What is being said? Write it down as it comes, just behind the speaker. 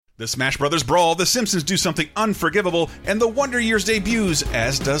The Smash Brothers Brawl, The Simpsons Do Something Unforgivable, and The Wonder Years debuts,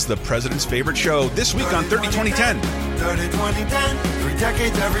 as does the President's Favorite Show, this week on 30 2010. 30 2010, 3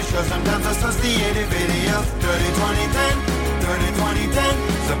 decades every show, sometimes associated videos. 30 2010, 30 2010,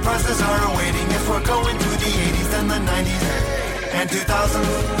 surprises are awaiting if we're going to the 80s and the 90s and 2000s.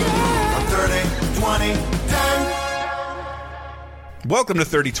 On 30 2010. Welcome to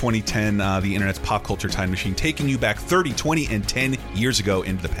 30 2010, the internet's pop culture time machine, taking you back 30, 20, and 10 years ago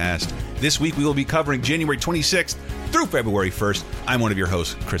into the past. This week we will be covering January 26th through February 1st. I'm one of your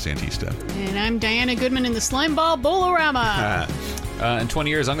hosts, Chris Antista. And I'm Diana Goodman in the Slimeball Bolorama. In 20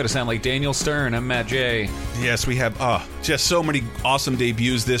 years, I'm going to sound like Daniel Stern. I'm Matt J. Yes, we have just so many awesome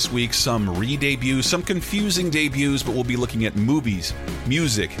debuts this week. Some re-debuts, some confusing debuts, but we'll be looking at movies,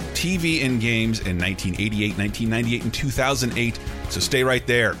 music, TV, and games in 1988, 1998, and 2008. So stay right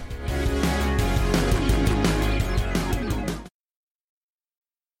there.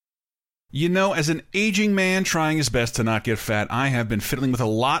 You know, as an aging man trying his best to not get fat, I have been fiddling with a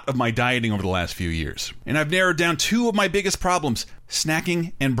lot of my dieting over the last few years. And I've narrowed down two of my biggest problems: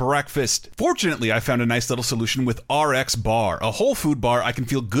 snacking and breakfast. Fortunately, I found a nice little solution with RX Bar, a whole food bar I can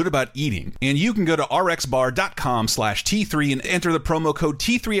feel good about eating. And you can go to rxbar.com/T3 and enter the promo code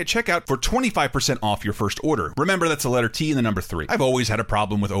T3 at checkout for 25% off your first order. Remember, that's the letter T and the number 3. I've always had a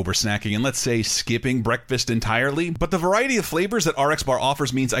problem with over snacking and, let's say, skipping breakfast entirely, but the variety of flavors that RX Bar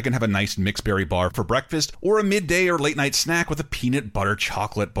offers means I can have a nice mixed berry bar for breakfast or a midday or late night snack with a peanut butter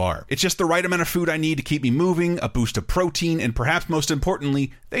chocolate bar. It's just the right amount of food I need to keep me moving, a boost of protein, and perhaps most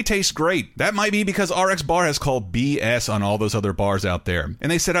importantly, they taste great. That might be because RX Bar has called BS on all those other bars out there,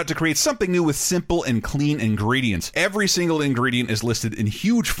 and they set out to create something new with simple and clean ingredients. Every single ingredient is listed in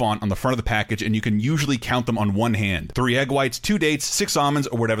huge font on the front of the package, and you can usually count them on one hand. 3 egg whites, 2 dates, 6 almonds,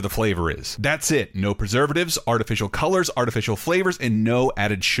 or whatever the flavor is. That's it. No preservatives, artificial colors, artificial flavors, and no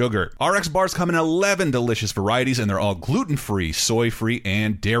added sugar. RX Bars come in 11 delicious varieties, and they're all gluten-free, soy-free,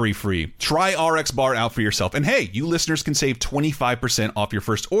 and dairy-free. Try RX Bar out for yourself, and hey, you listeners can save 25% off your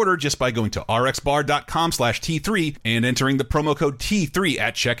first order just by going to rxbar.com/T3 and entering the promo code T3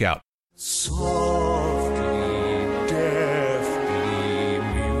 at checkout. Softly, deftly,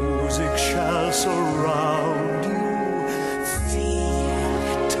 music shall surround you.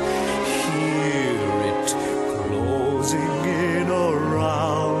 Feel it, hear it, closing in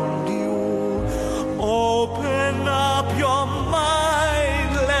around you. Open up your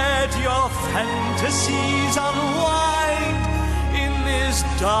mind, let your fantasies unwind in this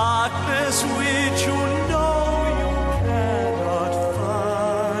darkness which you know you cannot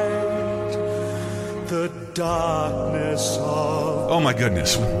fight. The darkness of... Oh my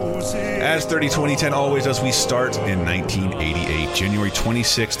goodness. As 30 2010 always does, we start in 1988, January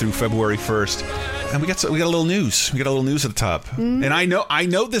 26th through February 1st. And we got a little news. We got a little news at the top. And I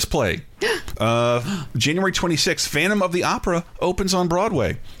know this play. January 26th, Phantom of the Opera opens on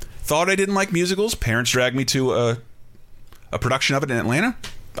Broadway. Thought I didn't like musicals. Parents dragged me to a production of it in Atlanta.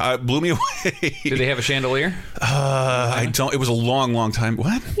 Blew me away. Did they have a chandelier? I don't. It was a long time.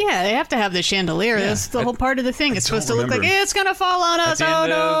 What? Yeah, they have to have the chandelier. Yeah. That's the whole part of the thing. It's supposed to look like it's going to fall on us. At the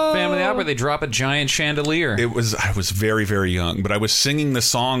end of Phantom of the Opera, they drop a giant chandelier. I was very, very young, but I was singing the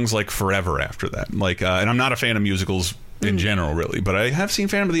songs like forever after that. And I'm not a fan of musicals in general, really, but I have seen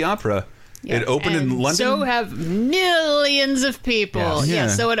Phantom of the Opera. Yeah. It opened in London. So have millions of people. Yeah.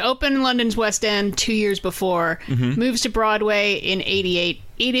 So it opened in London's West End 2 years before. Moves to Broadway in 88.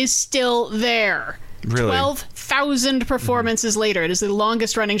 It is still there. Really? 12,000 performances later. It is the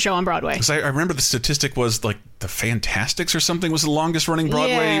longest running show on Broadway. Because I remember the statistic was like the Fantastics or something was the longest running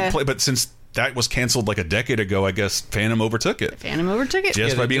Broadway play. But since that was canceled like a decade ago, I guess Phantom overtook it.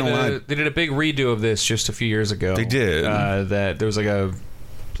 Just by being alive. They did a big redo of this just a few years ago. They did. That there was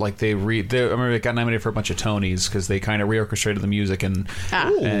I remember it got nominated for a bunch of Tonys because they kind of reorchestrated the music and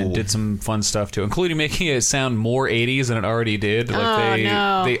did some fun stuff too, including making it sound more 80s than it already did. They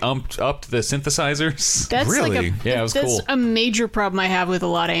upped the synthesizers. That's really? It was cool. That's a major problem I have with a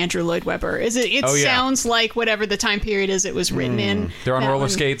lot of Andrew Lloyd Webber. Is it sounds like whatever the time period is it was written in. They're on roller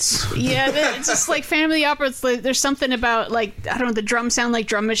skates. Yeah, it's just like Phantom of the Opera. It's like, there's something about the drums sound like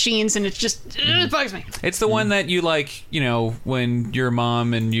drum machines, and it bugs me. It's the one that you when your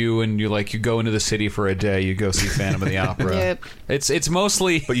mom and you go into the city for a day, you go see Phantom of the Opera. Yep. It's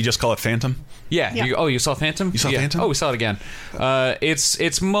mostly... But you just call it Phantom? Yeah. You saw Phantom? You saw Phantom? Oh, we saw it again.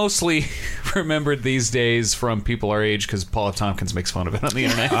 It's mostly remembered these days from people our age because Paul F. Tompkins makes fun of it on the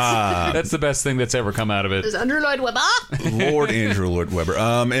internet. That's the best thing that's ever come out of it. Is Andrew Lloyd Webber? Lord Andrew Lloyd Webber.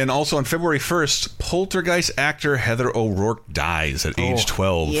 And also on February 1st, Poltergeist actor Heather O'Rourke dies at age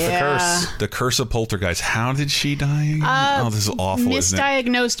 12. Yeah. The curse. The curse of Poltergeist. How did she die? This is awful, isn't it?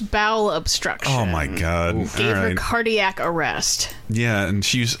 undiagnosed bowel obstruction. Oh my God! Gave her cardiac arrest. Yeah, and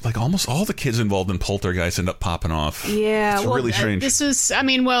she's like almost all the kids involved in Poltergeist end up popping off. Yeah, it's really strange. This was,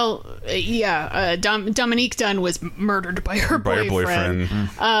 Dominique Dunn was murdered by her boyfriend.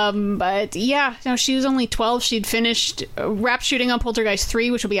 But yeah, no, she was only 12. She'd finished rap shooting on Poltergeist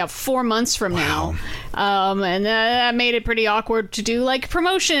 3, which will be out 4 months from now. And that made it pretty awkward to do like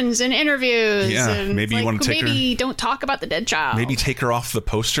promotions and interviews. Yeah, and maybe you want to take maybe don't talk about the dead child. Maybe take her off the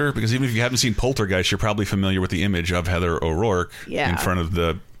poster, because even if you haven't seen Poltergeist, you're probably familiar with the image of Heather O'Rourke in front of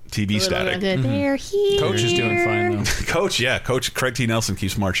the TV static. They're here. Coach is doing fine, though. Coach Craig T. Nelson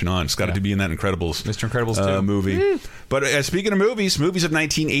keeps marching on. It's got to be in that Incredibles, Mr. Incredibles 2 movie. But speaking of movies of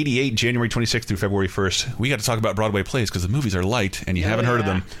 1988, January 26th through February 1st, we got to talk about Broadway plays because the movies are light and you haven't heard of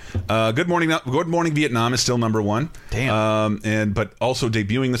them. Good Morning Vietnam is still number one. Damn. But also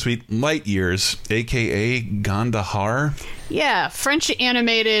debuting this week, Light Years, a.k.a. Gandahar. Yeah, French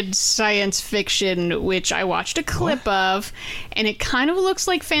animated science fiction, which I watched a clip of, and it kind of looks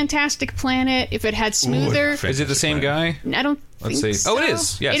like Fantastic Planet if it had smoother... Is it the same guy? I don't Let's think see. so. Oh, it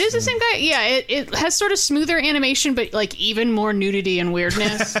is. Yes. It is the same guy. Yeah, it has sort of smoother animation, but like even more nudity and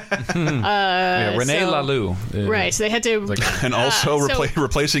weirdness. Renee Laloux. Right, so they had to... And also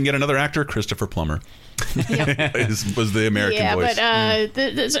replacing yet another actor, Christopher Plummer. was the American voice. But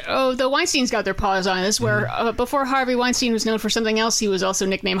the Weinsteins got their paws on this, where before Harvey Weinstein was known for something else, he was also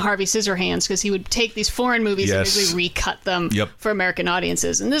nicknamed Harvey Scissorhands because he would take these foreign movies and basically recut them for American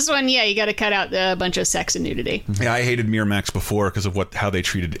audiences. And this one, you got to cut out a bunch of sex and nudity. Yeah, I hated Miramax before because of how they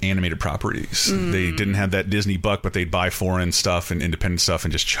treated animated properties. They didn't have that Disney buck, but they'd buy foreign stuff and independent stuff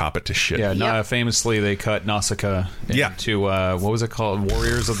and just chop it to shit. Yeah, famously they cut Nausicaa into what was it called?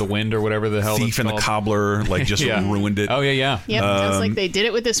 Warriors of the Wind or whatever the hell Thief and the Cobbler. Just ruined it. Oh yeah. Yep, sounds like they did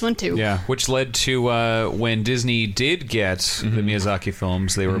it with this one too. Yeah, which led to when Disney did get the Miyazaki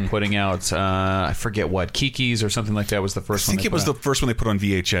films, they were putting out I forget what, Kiki's or something like that was the first one. I think it was the first one they put on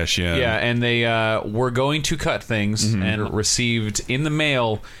VHS. Yeah, and they were going to cut things and received in the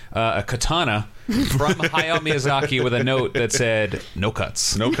mail a katana from Hayao Miyazaki with a note that said no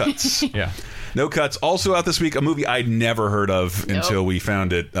cuts. No cuts. Yeah. No cuts. Also out this week, a movie I'd never heard of until we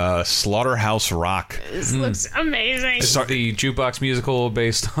found it. Slaughterhouse Rock. This looks amazing. It's the jukebox musical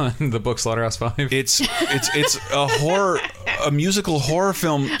based on the book Slaughterhouse 5. It's a musical horror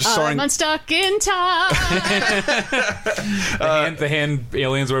film starring... I'm unstuck in time. the hand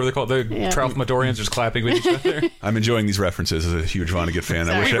aliens, whatever they're called, the Tralfamadorians just clapping with each other. I'm enjoying these references as a huge Vonnegut fan.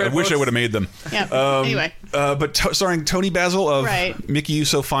 I wish I would have made them. Yeah. Anyway. But starring Tony Basil of Mickey You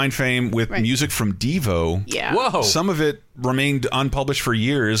So Fine fame with music from Devo. Yeah. Whoa. Some of it remained unpublished for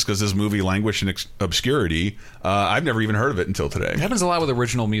years because this movie languished in obscurity. I've never even heard of it until today. It happens a lot with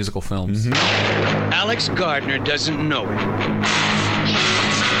original musical films. Alex Gardner doesn't know it,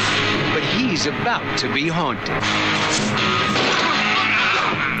 but he's about to be haunted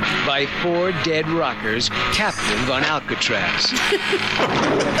by 4 dead rockers captained on Alcatraz.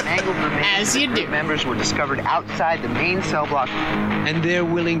 As you do. Members were discovered outside the main cell block. And they're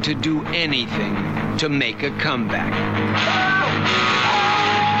willing to do anything to make a comeback.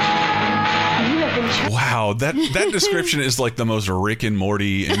 Wow, that description is like the most Rick and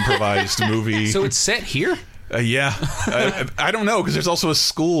Morty improvised movie. So it's set here? Yeah. I don't know, because there's also a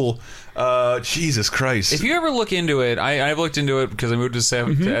school. Jesus Christ. If you ever look into it, I've looked into it because I moved to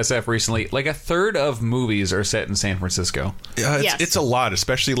SF recently. Like a third of movies are set in San Francisco. It's a lot,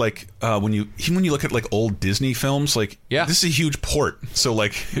 especially like when you look at like old Disney films. Like this is a huge port. So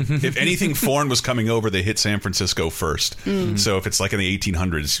like if anything foreign was coming over, they hit San Francisco first. So if it's like in the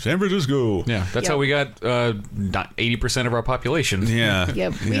 1800s, San Francisco. Yeah, that's how we got 80% of our population. Yeah.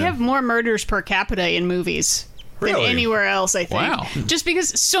 We have more murders per capita in movies than anywhere else, I think. Wow. Just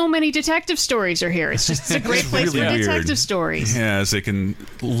because so many detective stories are here. It's a great place really for weird. detective stories. Yeah, as they can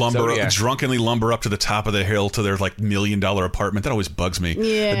drunkenly lumber up to the top of the hill to their like $1 million apartment. That always bugs me.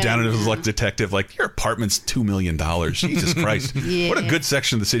 Yeah. Down to the like detective, like, your apartment's $2 million. Jesus Christ. What a good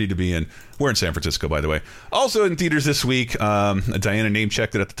section of the city to be in. We're in San Francisco, by the way. Also in theaters this week, Diana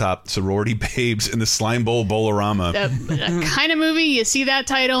name-checked it at the top, Sorority Babes in the Slime Bowl Bowl-orama. The kind of movie, you see that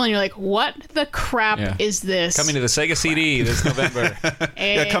title and you're like, what the crap is this? Coming to the Sega CD this November.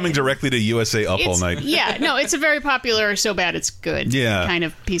 Coming directly to USA Up All Night. Yeah, no, it's a very popular, so bad it's good kind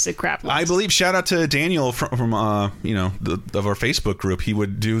of piece of crap. I believe, shout out to Daniel from of our Facebook group. He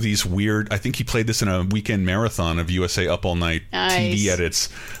would do these weird, I think he played this in a weekend marathon of USA Up All Night TV edits.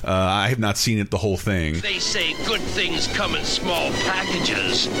 I have not seen it the whole thing. They say good things come in small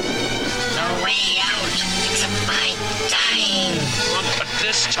packages. The way out. It's a fine time. But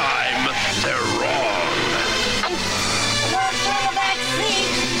this time, they're wrong. We'll turn the back seat.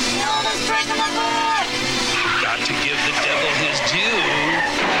 Got to give the devil his due.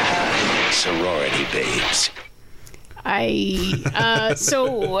 Sorority babes.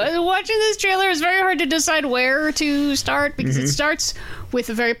 So watching this trailer is very hard to decide where to start because it starts with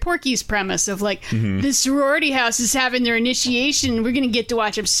a very Porky's premise of like the sorority house is having their initiation. We're gonna get to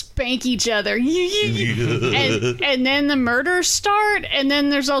watch them spank each other, and then the murders start, and then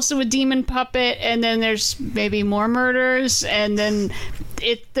there's also a demon puppet, and then there's maybe more murders, and then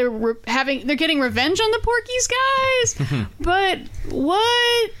they're getting revenge on the Porky's guys. But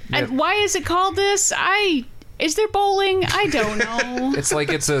what? And why is it called this? Is there bowling? I don't know. It's like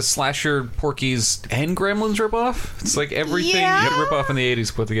it's a slasher Porky's and Gremlins ripoff. It's like everything ripoff in the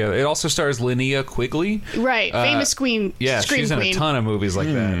 80s put together. It also stars Linnea Quigley. Right, famous queen. Yeah, Scream she's in queen. a ton of movies like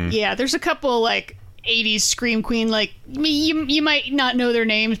that. Yeah, there's a couple like 80s Scream Queen, like you might not know their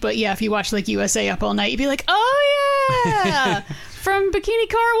names, but yeah, if you watch like USA Up All Night, you'd be like, oh yeah, from Bikini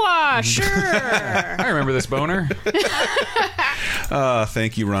Car Wash, sure. I remember this boner.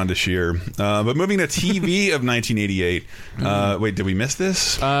 Thank you, Rhonda Shear. But moving to TV of 1988. Wait, did we miss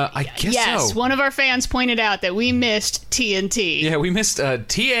this? I guess yes, so. one of our fans pointed out that we missed TNT. Yeah, we missed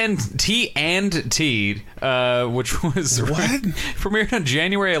TNT, which was premiered on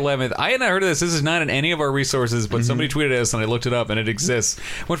January 11th. I had not heard of this. This is not in any of our resources, but somebody tweeted at us and I looked it up and it exists.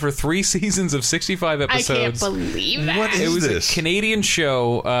 Went for 3 seasons of 65 episodes. I can't believe that. What is this? A Canadian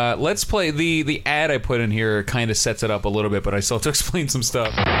show. Let's play the ad I put in here. Kind of sets it up a little bit, but I still have to explain some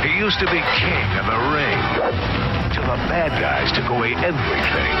stuff. He used to be king of the ring. Till the bad guys took away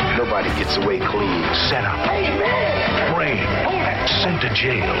everything. Nobody gets away clean. Set up, framed, sent to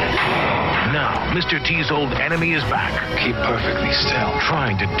jail. Now, Mr. T's old enemy is back. Keep perfectly still.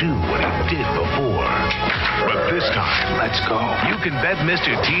 Trying to do what he did before. But this time, let's go. You can bet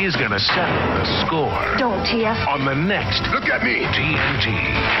Mr. T is gonna settle the score. Don't, Tia. On the next, look at me,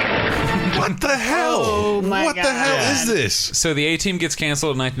 TNT. What the hell? Oh my What God. the hell is this? So the A-Team gets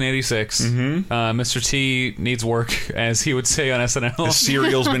canceled in 1986. Mr. T needs work, as he would say on SNL. The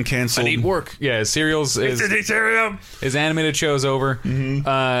serial's been canceled. I need work. Yeah, Serial's his animated show's over.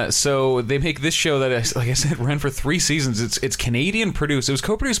 So they make this show that, like I said, ran for 3 seasons. It's Canadian produced. It was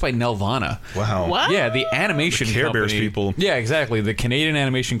co-produced by Nelvana. Wow. What? Yeah, the animation The Care company. Bears people. Yeah, exactly. The Canadian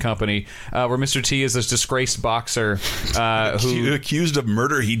animation company, where Mr. T is this disgraced boxer who accused of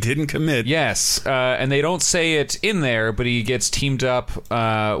murder he didn't commit. Yes, and they don't say it in there, but he gets teamed up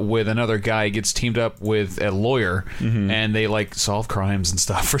with another guy. He gets teamed up with a lawyer, and they like solve crimes and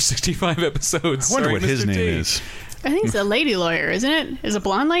stuff for 65 episodes. I wonder what Mr. his name T. is. I think it's a lady lawyer, isn't it? Is it a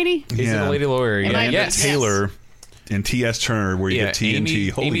blonde lady? He's a lady lawyer. It Yeah, might be. yes. Taylor and T.S. Turner, where you get T and T.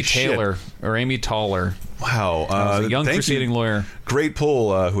 Holy Amy shit. Taylor or Amy Taller. Wow. A young thank proceeding you. lawyer. Great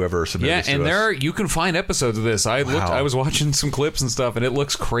pull, whoever submitted this to and us. you can find episodes of this. I was watching some clips and stuff, and it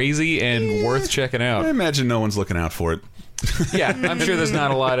looks crazy and worth checking out. I imagine no one's looking out for it. Yeah, I'm sure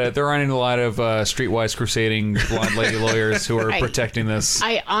there aren't a lot of streetwise crusading blonde lady lawyers who are protecting this.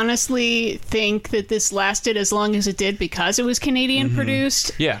 I honestly think that this lasted as long as it did because it was Canadian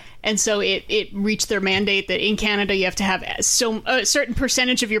produced. Yeah. And so it reached their mandate that in Canada you have to have a certain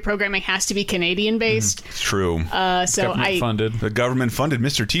percentage of your programming has to be Canadian based. It's true. Government funded. The government funded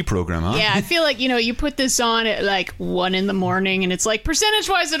Mr. T program, huh? Yeah, I feel like, you put this on at like 1 a.m. and it's like percentage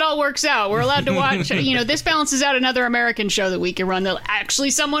wise it all works out. We're allowed to watch, this balances out another American show that we can run that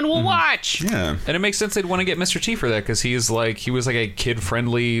actually someone will watch. Yeah. And it makes sense they'd want to get Mr. T for that because he was like a kid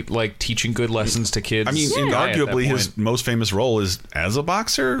friendly, like teaching good lessons to kids. I mean, guy at that arguably his point. most famous role is as a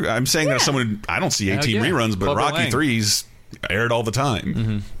boxer. I'm saying that someone, I don't see 18 reruns, but Clubber Rocky Lang. 3's aired all the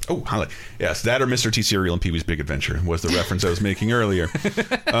time. Oh, yes, that or Mr. T Serial and Pee-wee's Big Adventure was the reference I was making earlier.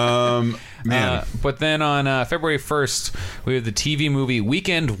 Man. But then on February 1st, we have the TV movie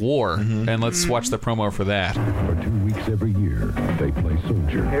Weekend War, and let's watch the promo for that. For 2 weeks every year, they play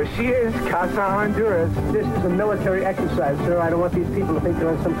soldier. There she is, Casa Honduras. This is a military exercise, sir. I don't want these people to think they're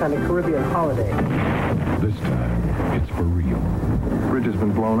on some kind of Caribbean holiday. This time, it's for real. Bridge has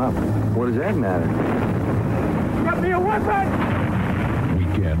been blown up. What does that matter? Get me a weapon!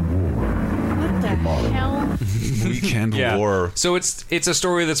 Weekend War. What the hell? Weekend War. So it's a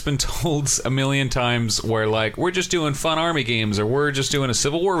story that's been told a million times where like we're just doing fun army games or we're just doing a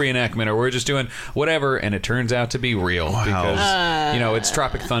Civil War reenactment or we're just doing whatever, and it turns out to be real because it's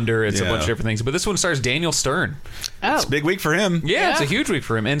Tropic Thunder, it's a bunch of different things. But this one stars Daniel Stern. It's a big week for him. Yeah, it's a huge week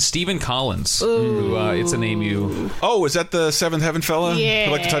for him, and Stephen Collins, who it's a name you. Oh, is that the Seventh Heaven fella? Yeah.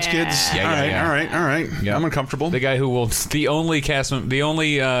 Who like to touch kids? Yeah. All right. Yeah. I'm uncomfortable. The guy who will the only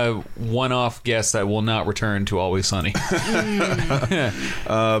one-off guess that will not return to Always Sunny.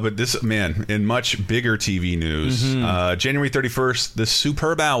 But this, man, in much bigger TV news, January 31st, the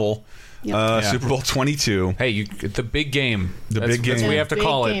Superb Owl. Super Bowl 22. Hey, the big game. Big game. That's what we have to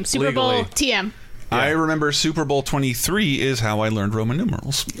call it. Super Bowl legally. TM. Yeah. I remember Super Bowl 23 is how I learned Roman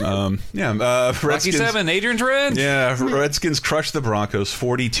numerals. Rocky 7, Adrian's Red. Yeah, Redskins crushed the Broncos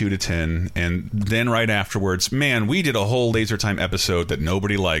 42-10, and then right afterwards, man, we did a whole Laser Time episode that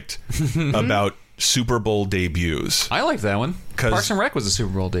nobody liked about Super Bowl debuts. I liked that one. Parks and Rec was a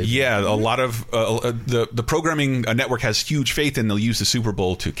Super Bowl debut. Yeah, a lot of the programming network has huge faith in. They'll use the Super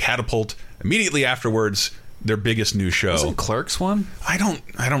Bowl to catapult immediately afterwards their biggest new show. Wasn't Clerks one? I don't.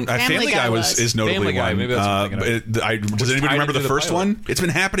 Family Guy is notably Family Guy, one. Maybe that's does anybody remember the first one? It's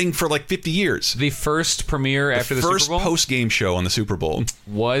been happening for like 50 years. The first premiere after the Super Bowl? First post-game show on the Super Bowl.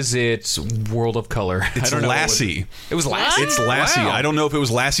 Was it World of Color? It's Lassie. It was Lassie? It's Lassie. Wow. I don't know if it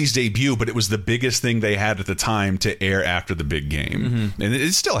was Lassie's debut, but it was the biggest thing they had at the time to air after the big game. And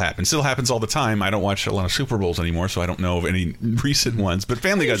it still happens. Still happens all the time. I don't watch a lot of Super Bowls anymore, so I don't know of any recent ones. But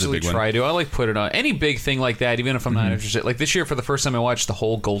Family Guy's a big one. I like put it on. Any big thing like that, even if I'm not interested. Like this year, for the first time, I watched the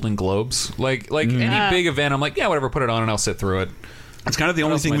whole Golden Globes. Like any big event, I'm like, yeah, whatever, put it on and I'll sit through it. It's kind of the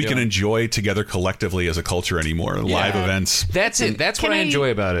only thing we can enjoy together collectively as a culture anymore. Live events. That's it. That's what I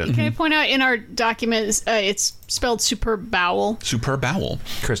enjoy about it. Can I point out in our documents, it's spelled Superb Bowel. Superb Owl.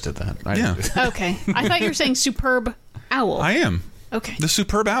 Chris did that. Okay. I thought you were saying Superb Owl. I am. Okay. The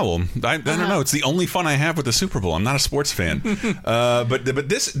Superb Owl. I don't know. It's the only fun I have with the Super Bowl. I'm not a sports fan. But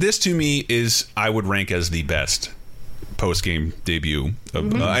this to me is, I would rank as the best post-game debut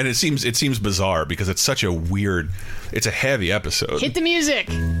of, and it seems bizarre because it's such a weird, it's a heavy episode. Hit the music.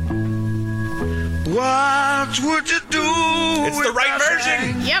 What would you do? It's the right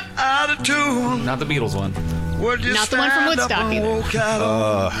version. Yep. Out of tune. Not the Beatles one. Not the one from Woodstock either.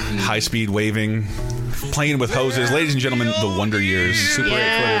 High-speed waving, playing with hoses. Ladies and gentlemen, the Wonder Years. Super 8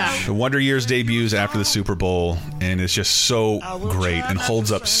 footage. The Wonder Years debuts after the Super Bowl, and it's just so great and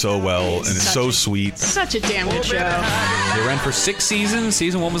holds up so well, and it's so sweet. Such a damn good show. They ran for 6 seasons.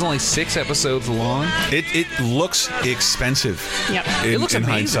 Season 1 was only 6 episodes long. It looks expensive. Yep. It looks in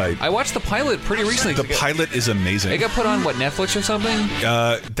amazing. hindsight. I watched the pilot pretty recently. The pilot is amazing. It got put on Netflix or something.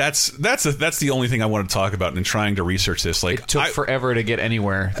 That's the only thing I want to talk about in trying to research this. Like, it took forever to get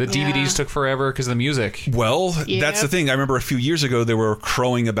anywhere. The DVDs took forever because of the music. Well, that's the thing. I remember a few years ago they were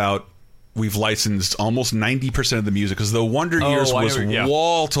crowing about we've licensed almost 90% of the music because the Wonder Years was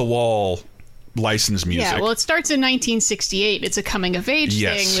wall to wall licensed music. Yeah, well, it starts in 1968. It's a coming-of-age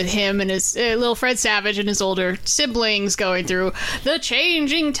thing with him and his little Fred Savage and his older siblings going through the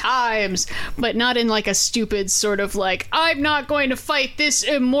changing times, but not in like a stupid sort of like, I'm not going to fight this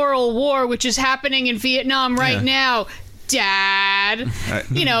immoral war which is happening in Vietnam right now. Dad,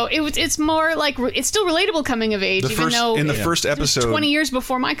 it's more like it's still relatable coming of age, even though in the first episode, 20 years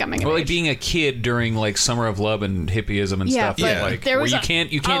before my coming of age. Well, like being a kid during like Summer of Love and hippieism and stuff. But like there was where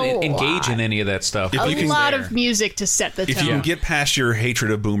you can't engage in any of that stuff. A lot of music to set the tone. If you can get past your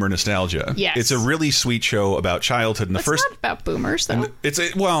hatred of boomer nostalgia, it's a really sweet show about childhood. And it's not about boomers, though.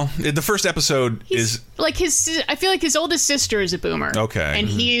 The first episode is like I feel like his oldest sister is a boomer. Okay, and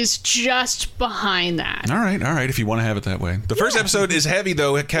he's just behind that. All right. If you want to have it that way. The first episode is heavy,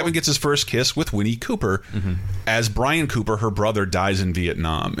 though. Kevin gets his first kiss with Winnie Cooper as Brian Cooper, her brother, dies in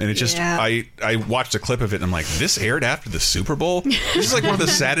Vietnam. And it just, I watched a clip of it and I'm like, this aired after the Super Bowl? This is like one of the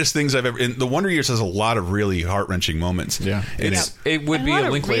saddest things I've ever... And The Wonder Years has a lot of really heart-wrenching moments. Yeah. It would be a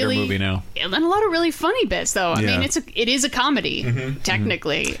Linklater movie now. And a lot of really funny bits, though. I mean, it is a comedy,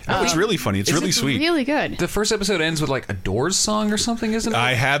 technically. No, it's really funny. It's really sweet. Really good. The first episode ends with like a Doors song or something, isn't it?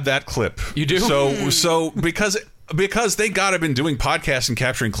 I have that clip. You do? So because they got have been doing podcasts and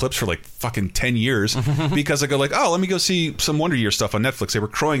capturing clips for like fucking 10 years because I go like, let me go see some Wonder Year stuff on Netflix. They were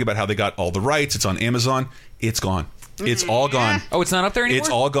crowing about how they got all the rights. It's on Amazon. It's gone. It's all gone. Oh, it's not up there anymore? It's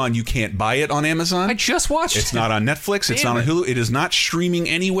all gone. You can't buy it on Amazon. I just watched it. It's not on Netflix. It's not on Hulu. It is not streaming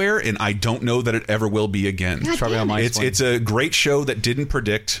anywhere, and I don't know that it ever will be again. It's probably on my It's a great show that didn't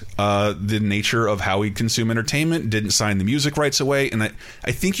predict the nature of how we consume entertainment, didn't sign the music rights away, and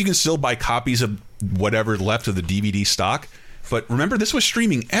I think you can still buy copies of whatever left of the DVD stock. But remember, this was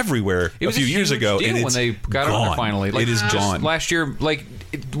streaming everywhere a few years ago, and it's when they got it on there finally. Like, it is gone. Last year,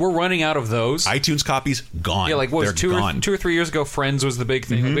 we're running out of those. iTunes copies gone. Yeah, like they're gone. 2 or 3 years ago, Friends was the big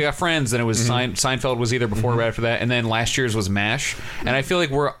thing. We got Friends, then it was Seinfeld was either before or after that, and then last year's was MASH. And I feel like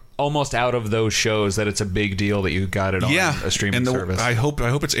we're almost out of those shows that it's a big deal that you got it on a streaming service. I hope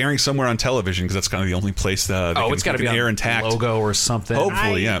it's airing somewhere on television because that's kind of the only place that it's got to be air on intact logo or something.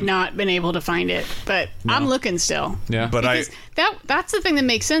 Hopefully, I've not been able to find it, but I'm looking still. Yeah, but that's the thing that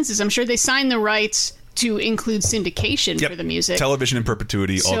makes sense is I'm sure they signed the rights to include syndication for the music. Television in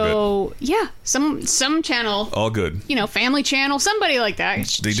perpetuity, all good. So, yeah, some channel. All good. Family Channel, somebody like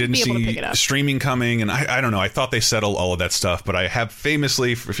that. They didn't see streaming coming, and I don't know. I thought they settled all of that stuff, but I have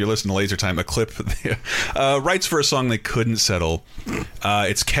famously, if you're listening to Laser Time, a clip, rights for a song they couldn't settle.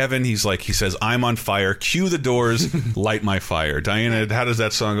 It's Kevin. He says, "I'm on fire. Cue the Doors. Light my fire." Diana, how does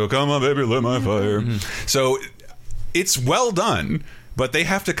that song go? Come on, baby, light my fire. So it's well done. But they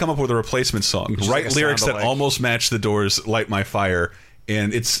have to come up with a replacement song. Write lyrics that almost match the Doors' Light My Fire.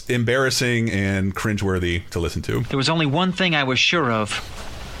 And it's embarrassing and cringeworthy to listen to. There was only one thing I was sure of.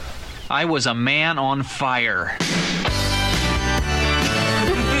 I was a man on fire.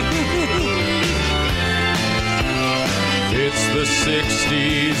 It's the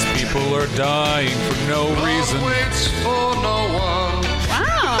 60s. People are dying for no reason. Waits for no one.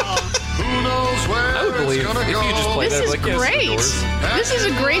 Wow. Who knows where I would believe if you just play this that is like great. This is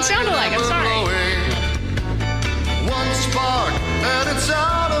a great sound-alike. I'm sorry. One spark and it's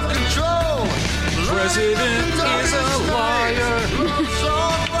out of control. President is a liar.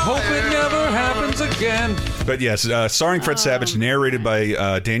 Hope it never happens again. But yes, starring Fred Savage, narrated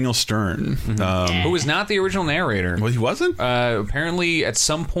by Daniel Stern. Who was not the original narrator. Well, he wasn't? Apparently, at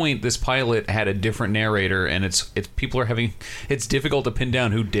some point, this pilot had a different narrator, and it's difficult to pin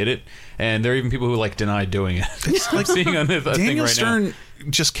down who did it, and there are even people who deny doing it. It's like seeing on the thing Daniel right Stern now.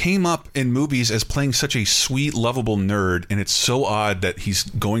 Just came up in movies as playing such a sweet, lovable nerd, and it's so odd that he's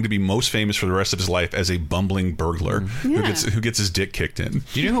going to be most famous for the rest of his life as a bumbling burglar who gets his dick kicked in.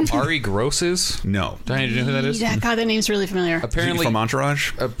 Do you know who Ari Gross is? No. Diana, do you know who that is? Yeah, God, that name's really familiar. Apparently from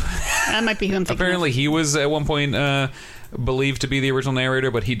Entourage. That might be who I'm thinking. Apparently, he was at one point believed to be the original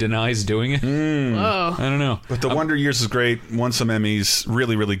narrator, but he denies doing it. Whoa. I don't know. But The Wonder Years is great. Won some Emmys.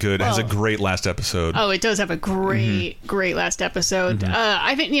 Really, really good. Has a great last episode. Oh, it does have a great last episode.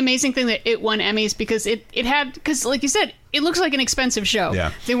 I think the amazing thing that it won Emmys because it had, because like you said, it looks like an expensive show.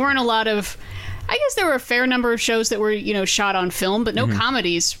 Yeah. There weren't a lot of, I guess there were a fair number of shows that were, shot on film, but no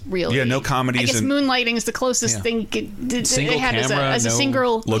comedies really. Yeah, no comedies. I guess moonlighting is the closest thing they had as a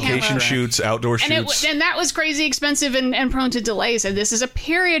single location camera. Shoots, outdoor shoots. And that was crazy expensive and prone to delays. And this is a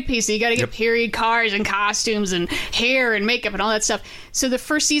period piece, so you got to get period cars and costumes and hair and makeup and all that stuff. So the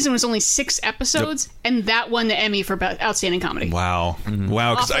first season was only 6 episodes, and that won the Emmy for Outstanding Comedy. Wow.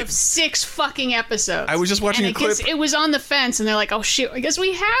 Wow. Off of 6 fucking episodes. I was just watching a clip. It was on the fence, and they're like, oh, shit, I guess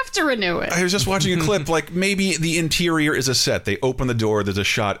we have to renew it. I was just watching a clip, maybe the interior is a set. They open the door, there's a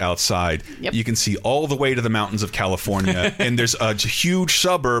shot outside. Yep. You can see all the way to the mountains of California, and there's a huge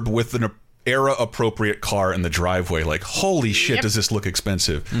suburb with an era-appropriate car in the driveway. Holy shit, does this look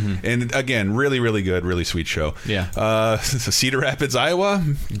expensive. And again, really, really good, really sweet show. Yeah. Cedar Rapids, Iowa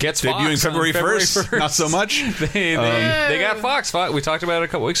gets debuting Fox February 1st. Not so much. They got Fox. We talked about it a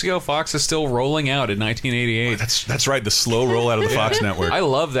couple weeks ago. Fox is still rolling out in 1988. That's right, the slow roll out of the Fox network. I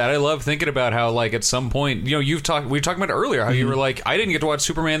love that. I love thinking about how at some point, we were talking about it earlier, how you were like, I didn't get to watch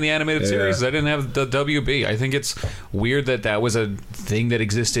Superman the animated series because I didn't have the WB. I think it's weird that was a thing that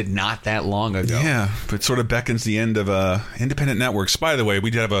existed not that long ago. Yeah, but it sort of beckons the end of independent networks. By the way,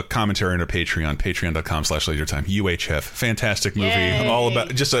 we did have a commentary on our Patreon, patreon.com/lasertime. UHF, fantastic movie. Yay. All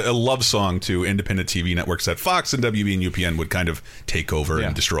about just a love song to independent TV networks that Fox and WB and UPN would kind of take over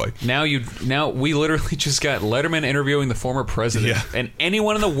and destroy. Now we literally just got Letterman interviewing the former president, and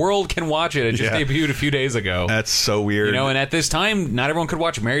anyone in the world can watch it. It just debuted a few days ago. That's so weird. And at this time, not everyone could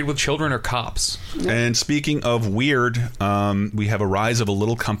watch Married with Children or Cops. And speaking of weird, we have a rise of a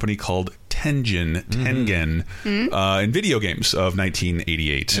little company called Tengen in video games of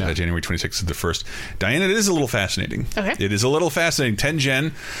 1988. January 26th is the first. Diana, it is a little fascinating. Okay. It is a little fascinating.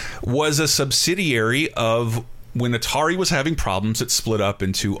 Tengen was a subsidiary of when Atari was having problems. It split up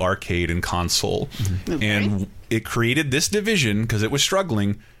into arcade and console. Okay. And it created this division because it was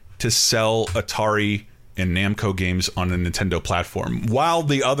struggling to sell Atari and Namco games on a Nintendo platform while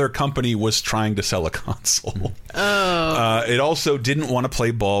the other company was trying to sell a console. It also didn't want to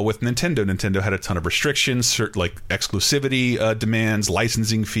play ball with Nintendo. Nintendo had a ton of restrictions, like exclusivity demands,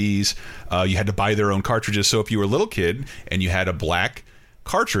 licensing fees. You had to buy their own cartridges. So if you were a little kid and you had a black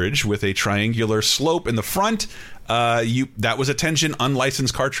cartridge with a triangular slope in the front, that was a Tengen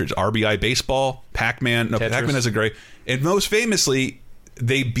unlicensed cartridge. RBI Baseball, Pac-Man. No, Pac-Man has a great... And most famously,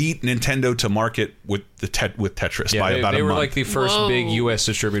 they beat Nintendo to market with Tetris by about a month. They were like the first big U.S.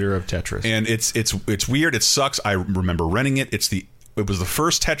 distributor of Tetris. And it's weird. It sucks. I remember renting it. It's the it was the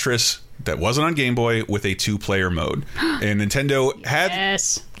first Tetris that wasn't on Game Boy with a 2-player mode. And Nintendo had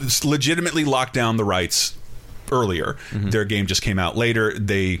legitimately locked down the rights earlier. Their game just came out later.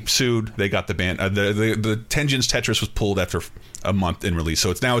 They sued. They got the ban. The Tengen's Tetris was pulled after a month in release, so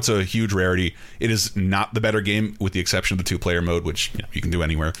it's a huge rarity. It is not the better game, with the exception of the 2-player mode, which you can do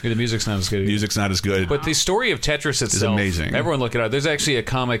anywhere. The music's not as good. Music's not as good, but the story of Tetris itself is amazing. Everyone look it up. There's actually a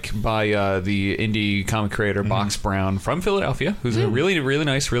comic by the indie comic creator Box Brown from Philadelphia, who's a really, really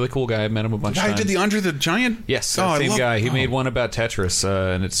nice, really cool guy. I've met him a bunch of times. Did the Andre the Giant? Yes, that same guy. He made one about Tetris,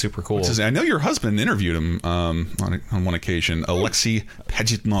 and it's super cool. I know your husband interviewed him on one occasion, Alexei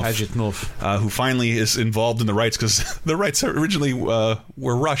Pajitnov, who finally is involved in the rights, because the rights originally were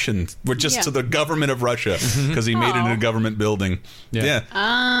Russian, were just to the government of Russia, because he made it in a government building.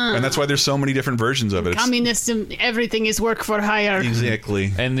 And that's why there's so many different versions of it. Communism, everything is work for hire.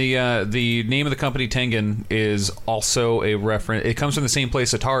 Exactly. And the name of the company Tengen is also a reference. It comes from the same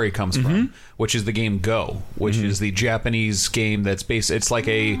place Atari comes from, which is the game Go, which is the Japanese game that's based. It's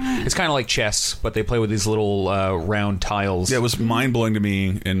kind of like chess, but they play with these little round tiles. Yeah, it was mind blowing to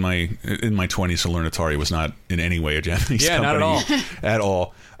me in my 20s to learn Atari was not in any way a Japanese company. Not at all. At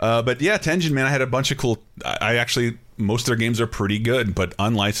all. But yeah, Tengen, man, I had a bunch of cool. Most of their games are pretty good, but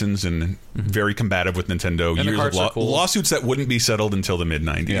unlicensed and very combative with Nintendo. And years of cool. lawsuits that wouldn't be settled until the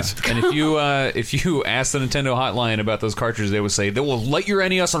mid-90s. Yeah. And if you ask the Nintendo hotline about those cartridges, they would say they will light your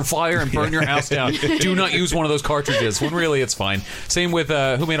NES on fire and burn your house down. Do not use one of those cartridges. When really it's fine. Same with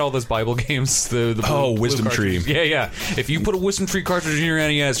who made all those Bible games? The Wisdom Tree. Yeah. If you put a Wisdom Tree cartridge in your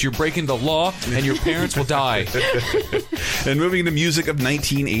NES, you're breaking the law, and your parents will die. And moving to music of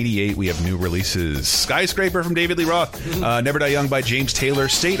 1988, we have new releases: Skyscraper from David Lee Roth, Never Die Young by James Taylor,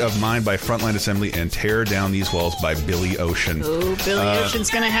 State of Mind by Frontline Assembly, and Tear Down These Walls by Billy Ocean. Oh, Billy Ocean's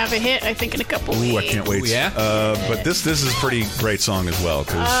gonna have a hit, I think, in a couple weeks. I can't wait. But this is a pretty great song as well,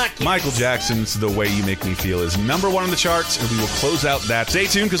 because Michael Jackson's The Way You Make Me Feel is #1 on the charts, and we will close out that. Stay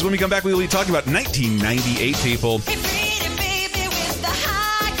tuned, because when we come back, we will be talking about 1998, people.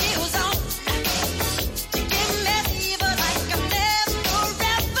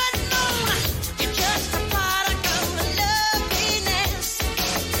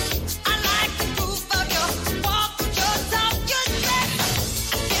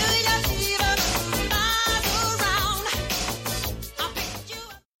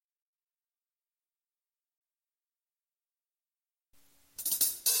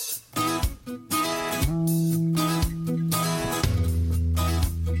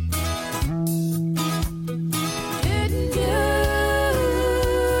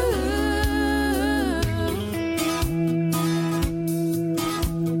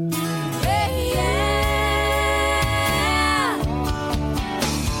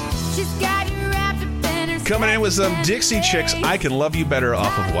 Coming in with some Dixie Chicks, I Can Love You Better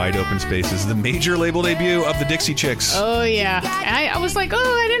off of Wide Open Spaces, the major label debut of the Dixie Chicks. Oh, yeah. I was like,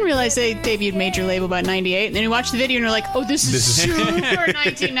 I didn't realize they debuted major label by 98. And then you watch the video and you're like, this is super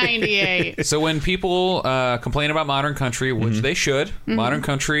 1998. So when people complain about modern country, which they should, modern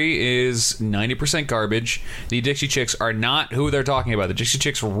country is 90% garbage. The Dixie Chicks are not who they're talking about. The Dixie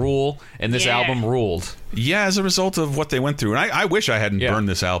Chicks rule, and this album ruled. Yeah, as a result of what they went through. And I wish I hadn't burned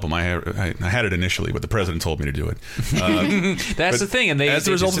this album. I had it initially, but the president told me to do it. That's the thing, and they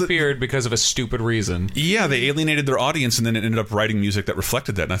disappeared because of a stupid reason. Yeah, they alienated their audience, and then it ended up writing music that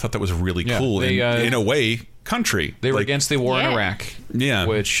reflected that, and I thought that was really cool. In a way, country. They were against the war in Iraq. Yeah.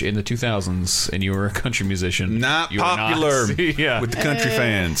 Which, in the 2000s, and you were a country musician. Not popular with the country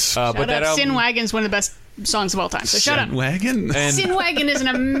fans. But that Sin Wagon's one of the best songs of all time, so shut up. Sin Wagon? Sin Wagon is an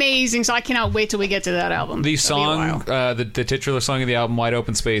amazing song. I cannot wait till we get to that album. The song, the titular song of the album, Wide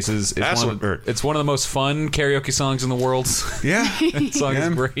Open Spaces, it's one of the most fun karaoke songs in the world. Yeah. That song is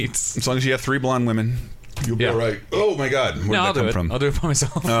great. As long as you have 3 blonde women, you'll be all right. Oh my God, where did that come from? I'll do it by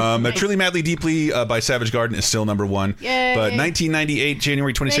myself. Truly Madly Deeply by Savage Garden is still #1. Yay. But 1998,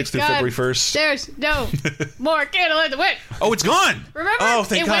 January 26th through February 1st. There's no more candle in the wick. Oh, it's gone. Remember? Oh,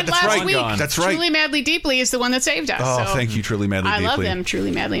 thank God. That's right. Week. That's right. Truly Madly Deeply is the one that saved us. Oh, thank you, Truly Madly Deeply. I love them,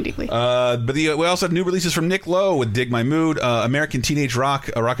 Truly Madly and Deeply. But we also have new releases from Nick Lowe with Dig My Mood, American Teenage Rock,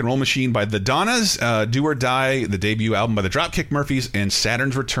 A Rock and Roll Machine by The Donnas, Do or Die, the debut album by the Dropkick Murphys, and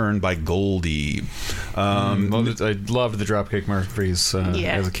Saturn's Return by Goldie. I loved the Dropkick Murphys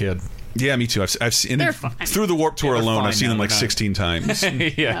as a kid. Yeah, me too. I've seen They're it fun. through the Warped Tour alone. I've seen them like now. 16 times.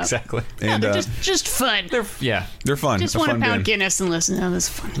 Yeah, exactly. And they're just fun. They're fun. Just A want to fun pound band. Guinness and listen. Oh, this is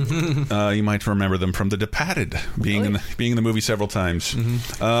fun. You might remember them from The Departed, being in the movie several times.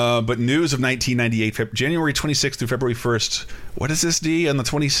 But news of 1998, January 26th through February 1st. What is this, D, on the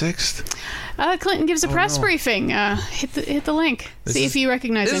 26th? Clinton gives a press briefing. Hit the link. See if you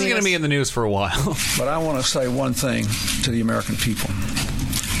recognize This is any going of to be in the news for a while. But I want to say one thing to the American people.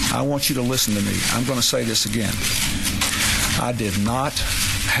 I want you to listen to me. I'm going to say this again. I did not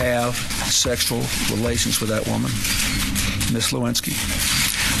have sexual relations with that woman, Miss Lewinsky.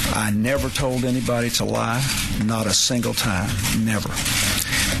 I never told anybody to lie, not a single time, never.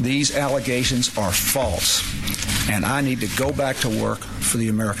 These allegations are false, and I need to go back to work for the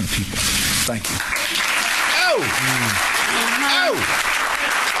American people. Thank you.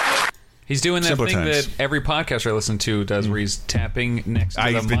 He's doing that Simple thing times. that every podcaster I listen to does, where he's tapping next to the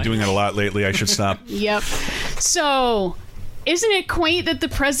I've been mic. doing that a lot lately. I should stop. Yep. So, isn't it quaint that the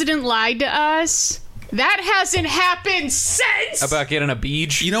president lied to us? That hasn't happened since. About getting a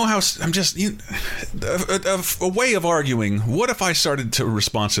beach. You know how I'm just a way of arguing. What if I started to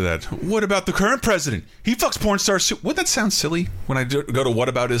respond to that? What about the current president? He fucks porn stars. Would that sound silly when I go to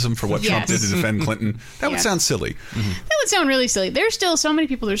whataboutism for what Trump did to defend Clinton? That would sound silly. That would sound really silly. There's still so many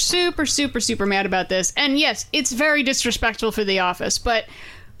people that are super, super, super mad about this. And yes, it's very disrespectful for the office, but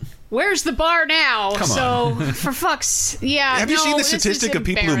where's the bar now? Come so, for fuck's... Yeah, Have you seen the this is statistic of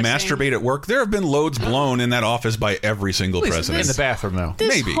people who embarrassing. masturbate at work? There have been loads blown in that office by every single president. In the bathroom, though.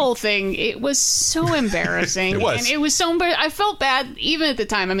 This Maybe. whole thing, it was so embarrassing. It was. And it was so embarrassing. I felt bad, even at the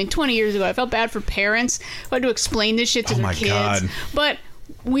time. I mean, 20 years ago, I felt bad for parents who had to explain this shit to their my kids. God. But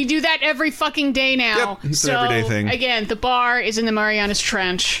we do that every fucking day now. Yep, it's so, an everyday thing. Again, the bar is in the Marianas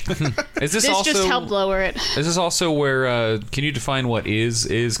Trench. Is this just helped lower it. Is this also where? Can you define what is?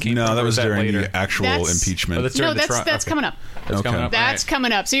 No, that was during later? the actual impeachment. Oh, that's during the trial. That's coming up. That's coming up. That's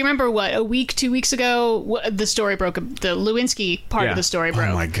coming up. So you remember what, 2 weeks ago, the story broke. The Lewinsky part of the story broke.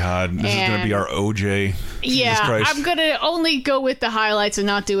 Oh my God, this is going to be our OJ. Jesus Yeah, Christ. I'm going to only go with the highlights and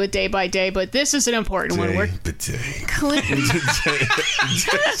not do it day by day, but this is an important one. Clinton.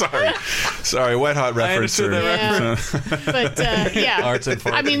 Sorry, wet hot reference. But yeah, Arts and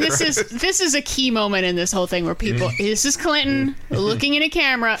I mean, this is a key moment in this whole thing where people. This is Clinton looking in a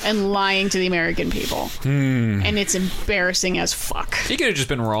camera and lying to the American people, and it's embarrassing as fuck. He could have just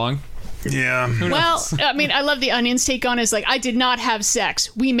been wrong. Yeah. Well, I mean, I love the Onion's take on it. Is like, I did not have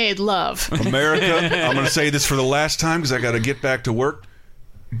sex. We made love. America, I'm going to say this for the last time because I got to get back to work.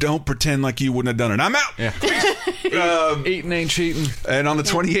 Don't pretend like you wouldn't have done it. I'm out. Yeah. Eating ain't cheating. And on the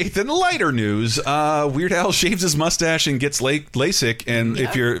 28th, in lighter news, Weird Al shaves his mustache and gets LASIK. And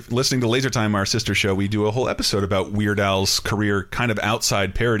if you're listening to Laser Time, our sister show, we do a whole episode about Weird Al's career kind of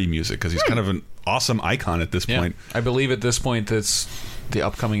outside parody music because he's kind of an awesome icon at this point. I believe at this point that's the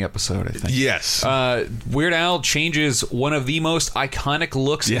upcoming episode, I think. Yes. Weird Al changes one of the most iconic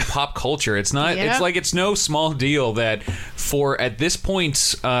looks in pop culture. It's not. Yeah. It's like it's no small deal that for at this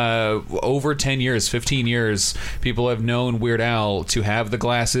point, over 10 years, 15 years, people have known Weird Al to have the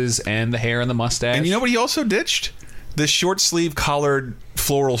glasses and the hair and the mustache. And you know what he also ditched? The short sleeve collared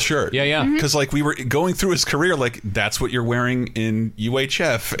floral shirt. Yeah. Because like we were going through his career, like that's what you're wearing in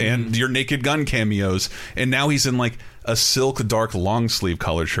UHF and your Naked Gun cameos, and now he's in like a silk dark long sleeve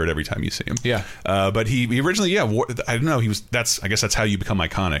collared shirt every time you see him. Yeah. But he originally wore, I don't know, I guess that's how you become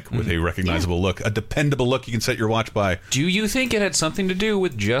iconic, with a recognizable look, a dependable look you can set your watch by. Do you think it had something to do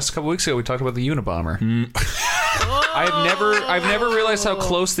with just a couple weeks ago we talked about the Unabomber? I've never realized how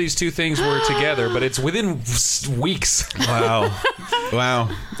close these two things were together, but it's within weeks. Wow.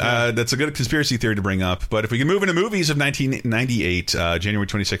 That's a good conspiracy theory to bring up. But if we can move into movies of 1998, January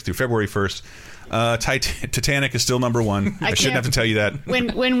 26th through February 1st, Titanic is still number one. I shouldn't have to tell you that.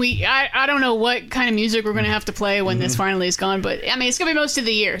 When we, I don't know what kind of music we're going to have to play when this finally is gone, but I mean, it's going to be most of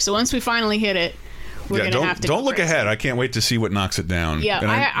the year. So once we finally hit it, we're going to have to. Don't look ahead. I can't wait to see what knocks it down. Yeah,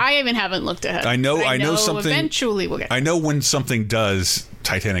 I even haven't looked ahead. I know something. Eventually, we'll get. I know when something does.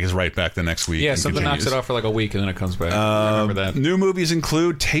 Titanic is right back the next week. Yeah, something knocks it off for like a week and then it comes back. I remember that. New movies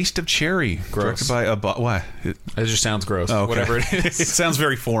include Taste of Cherry, Gross. directed by what? It just sounds gross. Oh, okay. Whatever it is. It sounds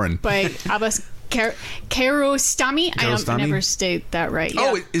very foreign. By Abbas Kiarostami. I never state that right. Yeah.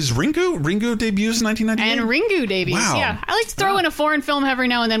 Oh, is Ringu? Ringu debuts in 1998? And Ringu debuts. Wow. Yeah, I like to throw in a foreign film every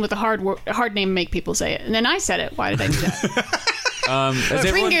now and then with a hard name, and make people say it. And then I said it. Why did I do that?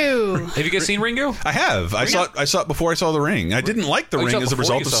 Ringu. Have you guys seen Ringu? I have. I saw it before I saw The Ring. I didn't like The Ring as a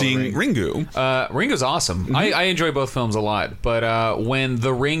result of seeing Ringu. Ringu's awesome. I enjoy both films a lot. But when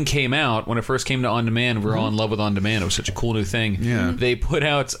The Ring came out, when it first came to On Demand, we were all in love with On Demand. It was such a cool new thing. Yeah. They put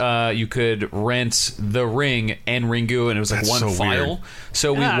out you could rent The Ring and Ringu, and it was like one file. Weird.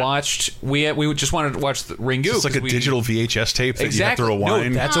 So we watched. We just wanted to watch Ringu. It's like a digital VHS tape that you have to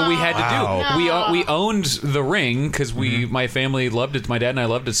rewind. No, that's what we had to do. No. We owned The Ring because my family loved it. My dad and I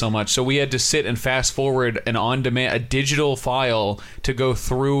loved it so much. So we had to sit and fast forward a digital file to go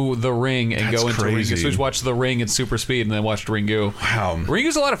through The Ring and go into Ringu. So we watched The Ring at super speed and then watched Ringu. Wow,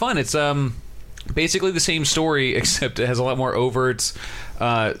 Ringu's a lot of fun. It's basically the same story, except it has a lot more overt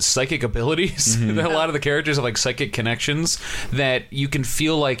psychic abilities. A lot of the characters have like psychic connections that you can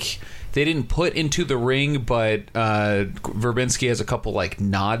feel like they didn't put into The Ring, but Verbinski has a couple like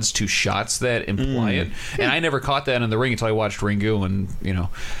nods to shots that imply it, and I never caught that in The Ring until I watched Ringu, and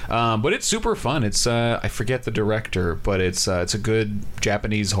but it's super fun. It's I forget the director, but it's a good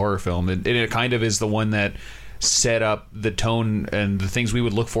Japanese horror film, and it kind of is the one that set up the tone and the things we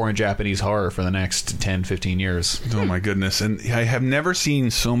would look for in Japanese horror for the next 10-15 years. Oh my goodness. And I have never seen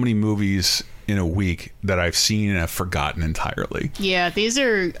so many movies in a week that I've seen and have forgotten entirely. Yeah, these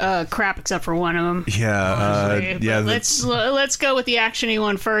are crap except for one of them. Yeah, let's go with the actiony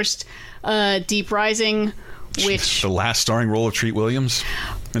one first. Deep Rising, which the last starring role of Treat Williams.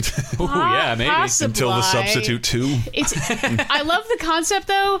 Yeah, maybe possibly. Until The Substitute 2. I love the concept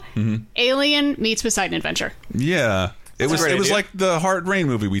though. Alien meets Poseidon Adventure. Yeah. It was like the Hard Rain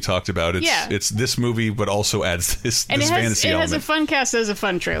movie we talked about. It's this movie, but also adds this fantasy element. It has a fun cast, as a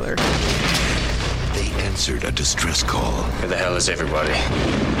fun trailer. They answered a distress call. Where the hell is everybody?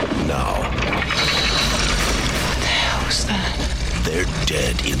 Now. What the hell was that? They're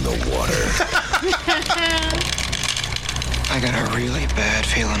dead in the water. I got a really bad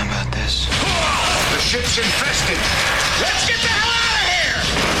feeling about this. The ship's infested. Let's get the hell out of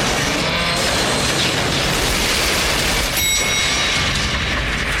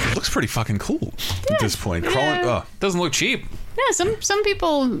here! It looks pretty fucking cool at this point. Crawling, doesn't look cheap. Yeah, some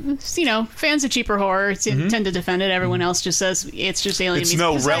people, fans of cheaper horror tend to defend it. Everyone else just says it's just Alien meets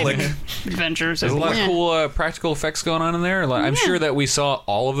Poseidon Adventures. There's a lot of cool practical effects going on in there. I'm sure that we saw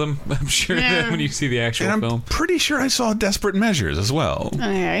all of them. I'm sure that when you see the actual film. I'm pretty sure I saw Desperate Measures as well.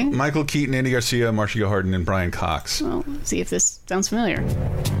 Okay. Michael Keaton, Andy Garcia, Marcia Gay Harden, and Brian Cox. Well, let's see if this sounds familiar.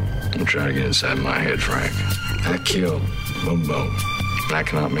 I'm trying to get inside my head, Frank. I killed Boom Boom. I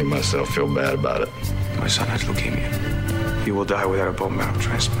cannot make myself feel bad about it. My son has leukemia. He will die without a bone marrow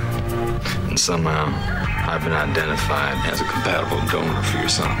transplant. And somehow, I've been identified as a compatible donor for your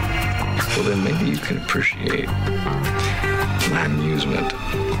son. Well, then maybe you can appreciate my amusement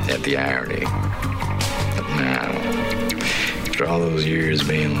at the irony. But now, after all those years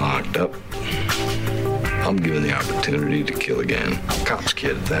being locked up, I'm given the opportunity to kill again. Cop's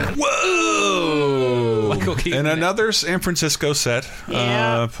kid at that. Whoa! Michael Keaton. And another San Francisco set.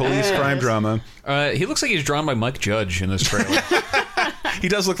 Police crime drama. He looks like he's drawn by Mike Judge in this trailer. He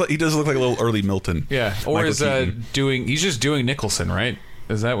does look like a little early Milton. Yeah. Or is he's just doing Nicholson, right?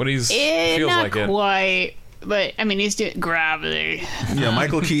 Is that what he's feels not like it? Quite. But, he's doing gravity. Yeah,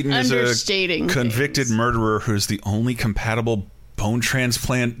 Michael Keaton is a convicted murderer who's the only compatible bone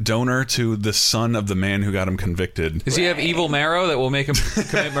transplant donor to the son of the man who got him convicted. Does he have evil marrow that will make him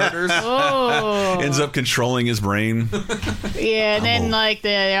commit murders? Ends up controlling his brain. Yeah, and then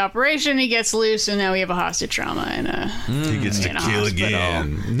the operation, he gets loose, and now we have a hostage trauma, and he gets to kill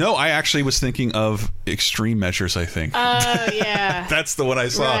again. No, I actually was thinking of Extreme Measures. I think. Oh yeah, that's the one I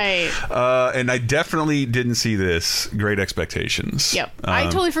saw. Right. And I definitely didn't see this. Great Expectations. Yep, I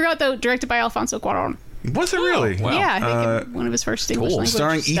totally forgot though. Directed by Alfonso Cuarón. Was it really? Wow. Yeah, I think one of his first English language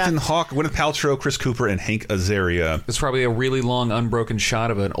starring stuff. Ethan Hawke, Gwyneth Paltrow, Chris Cooper, and Hank Azaria. It's probably a really long, unbroken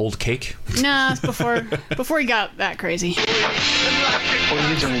shot of an old cake. No, it's before he got that crazy. What are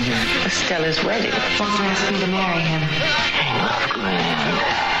you doing here? Stella's wedding. Father asked me to marry him. Hang up,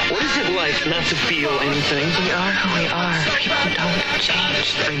 Grand. What is it like not to feel anything? We are who we are. People don't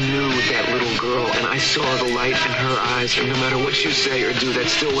change. I knew that little girl, and I saw the light in her eyes, and no matter what you say or do,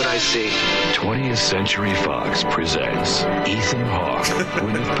 that's still what I see. 20th Century Fox presents Ethan Hawke,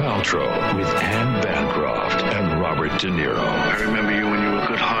 Gwyneth Paltrow, with Anne Bancroft and Robert De Niro. I remember you when you were a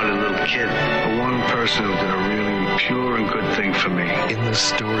good-hearted little kid. The one person who did a really pure and good thing for me. In the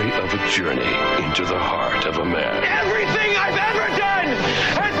story of a journey into the heart of a man. Everything I've ever done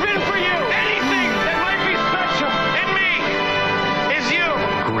has been for you. Anything that might be special in me is you.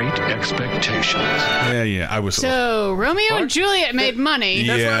 Great Expectations. Yeah, I was... So, Romeo and Juliet made money.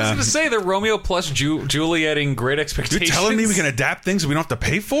 That's what I was going to say. The Romeo plus Julieting Great Expectations. You're telling me we can adapt things we don't have to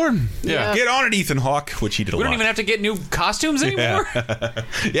pay for? Yeah. Get on it, Ethan Hawke, which he did a lot. We don't even have to get new costumes anymore?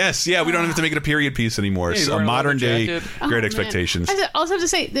 Yes, we don't have to make it a period piece anymore. It's a modern day Great Expectations. I also have to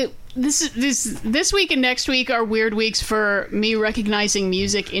say that this week and next week are weird weeks for me recognizing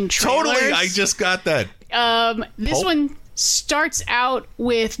music in trailers. Totally, I just got that. This one starts out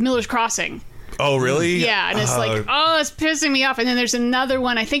with Miller's Crossing. Oh, really? Yeah, and it's it's pissing me off. And then there's another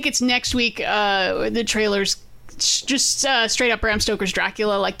one. I think it's next week. The trailer's just straight up Bram Stoker's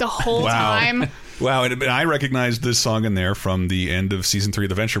Dracula, like the whole time. Wow, and I recognized this song in there from the end of season 3 of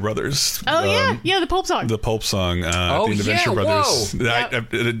the Venture Brothers. Oh, yeah, the Pulp song. The Pulp song. At the end of Venture Brothers. Whoa.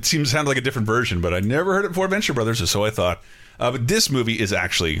 It sounded like a different version, but I never heard it before Venture Brothers, so I thought. But this movie is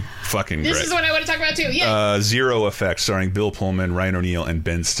actually fucking great. This is what I want to talk about, too. Yeah. Zero Effect, starring Bill Pullman, Ryan O'Neal, and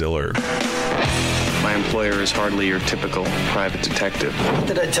Ben Stiller. My employer is hardly your typical private detective. What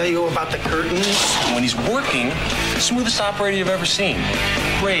did I tell you about the curtains? When he's working, smoothest operator you've ever seen.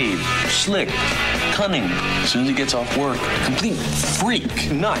 Brave, slick, cunning. As soon as he gets off work, complete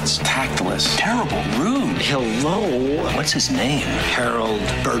freak. Nuts, tactless, terrible, rude. Hello. What's his name? Harold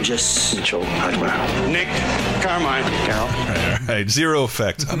Burgess Mitchell. Nick Carmine. Carol. All right, Zero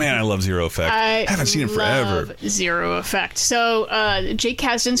Effect. Oh, man, I love Zero Effect. I haven't seen it forever. Love Zero Effect. So, Jake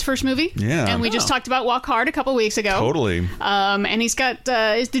Kasdan's first movie. Yeah. And we just talked about Walk Hard a couple weeks ago. Totally. And he's got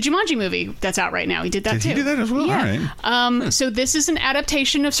the Jumanji movie that's out right now. He did that too. Did he do that as well? Yeah. All right. So this is an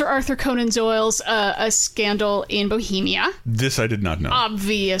adaptation of Sir Arthur Conan Doyle's A Scandal in Bohemia. This I did not know.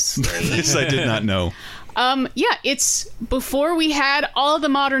 Obviously. This I did not know. It's before we had all the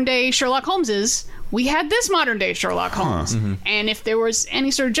modern day Sherlock Holmeses. We had this modern day Sherlock Holmes. Mm-hmm. And if there was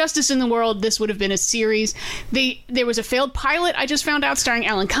any sort of justice in the world, this would have been a series. There was a failed pilot I just found out starring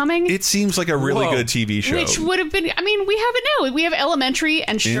Alan Cumming. It seems like a really good TV show. Which would have been, I mean, we have it now. We have Elementary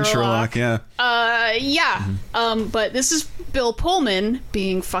and Sherlock. Yeah. Mm-hmm. But this is Bill Pullman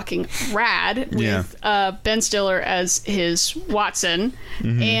being fucking rad with Ben Stiller as his Watson.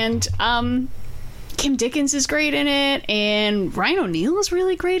 Mm-hmm. And Kim Dickens is great in it, and Ryan O'Neal is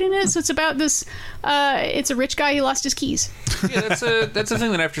really great in it. So it's about this. It's a rich guy who lost his keys. Yeah, that's the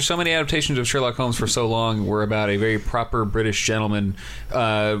thing that after so many adaptations of Sherlock Holmes for so long were about a very proper British gentleman.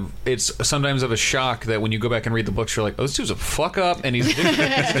 It's sometimes of a shock that when you go back and read the books, you're like, oh, this dude's a fuck up, and he's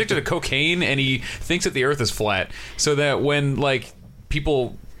addicted to cocaine, and he thinks that the Earth is flat. So that when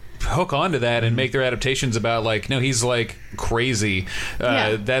people hook onto that and make their adaptations about no, he's crazy,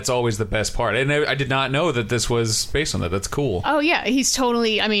 that's always the best part. And I did not know that this was based on that. That's cool. Oh yeah, he's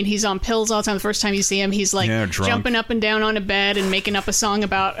totally, I mean, he's on pills all the time. The first time you see him, he's jumping up and down on a bed and making up a song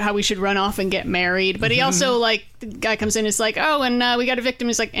about how we should run off and get married. But he also the guy comes in, it's we got a victim.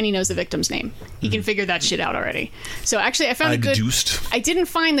 He's and he knows the victim's name. He can figure that shit out already. So actually I found I didn't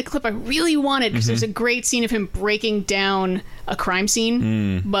find the clip I really wanted because there's a great scene of him breaking down a crime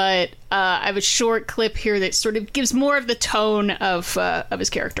scene, but I have a short clip here that sort of gives more of the tone of his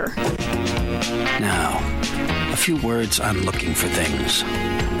character. Now, a few words on looking for things.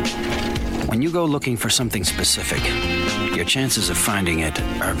 When you go looking for something specific, your chances of finding it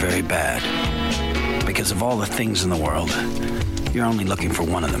are very bad. Because of all the things in the world, you're only looking for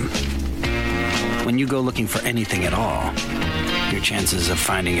one of them. When you go looking for anything at all, your chances of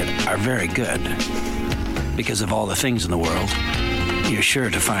finding it are very good. Because of all the things in the world, you're sure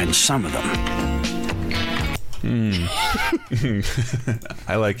to find some of them.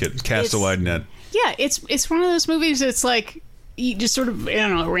 I like it. Cast a wide net. Yeah, it's one of those movies that's you just sort of, I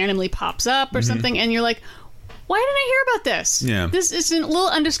don't know, randomly pops up or something, and you're like, why didn't I hear about this? Yeah. This is a little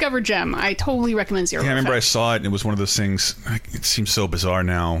undiscovered gem. I totally recommend Zero Effect. I remember I saw it, and it was one of those things, it seems so bizarre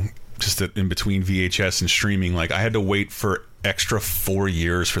now, just that in between VHS and streaming, I had to wait for extra 4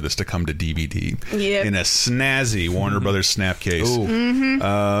 years for this to come to DVD in a snazzy Warner Brothers snap case.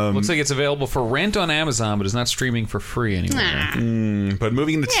 Looks like it's available for rent on Amazon, but it's not streaming for free anymore. But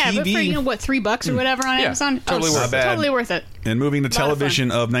moving to TV, but for $3 or whatever on Amazon, totally worth it. Totally worth it. And moving to television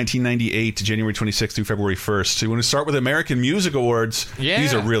of 1998 to January 26th through February 1st. So you want to start with American Music Awards? Yeah,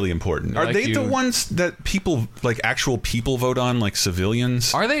 these are really important. Are they the ones that people actual people vote on, like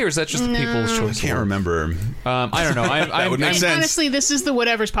civilians? Are they, or is that just the People's Choice? I can't remember. I don't know. That would make sense. Honestly, this is the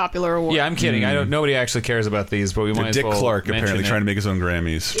whatever's popular award. Yeah, I'm kidding. Nobody actually cares about these, but we might as Dick well Clark apparently it. trying to make his own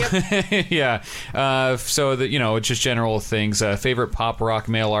Grammys. Yep. Yeah. So that it's just general things. Favorite pop rock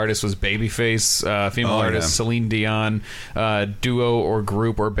male artist was Babyface. Female artist Celine Dion. Duo or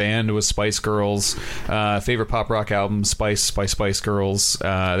group or band was Spice Girls. Favorite pop rock album Spice Girls.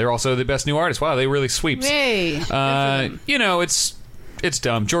 They're also the best new artist. Wow, they really sweeps. Yay. It's It's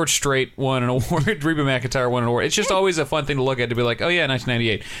dumb. George Strait won an award. Reba McEntire won an award. It's just always a fun thing to look at, to be like, oh yeah,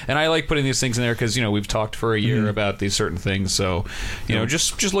 1998. And I like putting these things in there because, you know, we've talked for a year about these certain things. So, you know,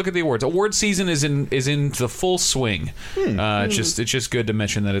 just look at the awards. Award season is in the full swing. It's just good to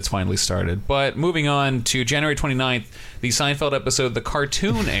mention that it's finally started. But moving on to January 29th, the Seinfeld episode The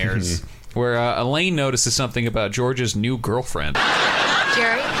Cartoon airs, where Elaine notices something about George's new girlfriend.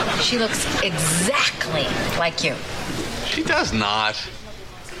 Jerry, she looks exactly like you. She does not.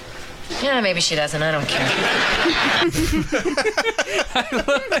 Yeah, maybe she doesn't. I don't care. I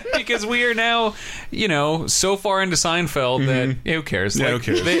love that because we are now, you know, so far into Seinfeld that who cares? Yeah, who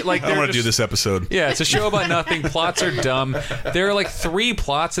cares? I don't want to do this episode. Yeah, it's a show about nothing. Plots are dumb. There are like 3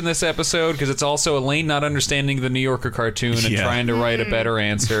 plots in this episode because it's also Elaine not understanding the New Yorker cartoon and trying to write a better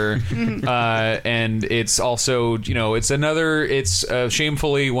answer. And it's also, you know, it's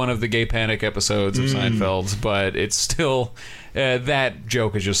shamefully one of the Gay Panic episodes of Seinfeld, but it's still... that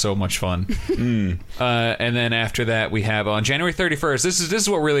joke is just so much fun. And then after that, we have on January 31st. This is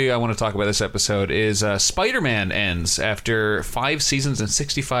what really I want to talk about this episode is Spider-Man ends after 5 seasons and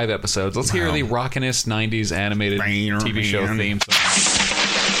 65 episodes. Let's hear the rockinest 90s animated TV show theme song.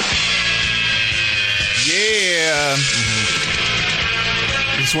 Yeah.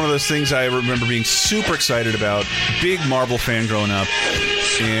 It's one of those things I remember being super excited about. Big Marvel fan growing up.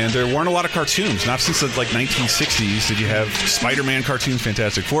 And there weren't a lot of cartoons. Not since the 1960s did you have Spider-Man cartoons,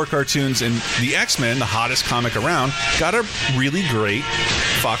 Fantastic Four cartoons, and the X-Men, the hottest comic around, got a really great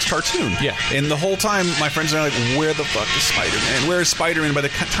Fox cartoon. Yeah. And the whole time, my friends and I are like, where the fuck is Spider-Man? Where is Spider-Man? By the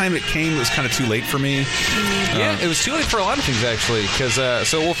time it came, it was kind of too late for me. Yeah, it was too late for a lot of things, actually. Because,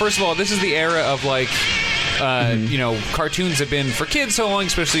 first of all, this is the era of, you know, cartoons have been for kids so long,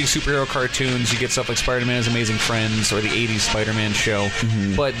 especially superhero cartoons. You get stuff like Spider-Man's Amazing Friends or the 80s Spider-Man show.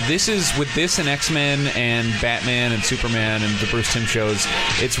 But this is, with this and X-Men and Batman and Superman and the Bruce Timm shows,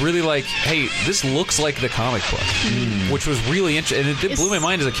 it's really like, hey, this looks like the comic book, which was really interesting. And it blew my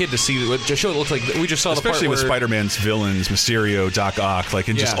mind as a kid to see what the show looked like. We just saw especially the part with Spider-Man's villains, Mysterio, Doc Ock,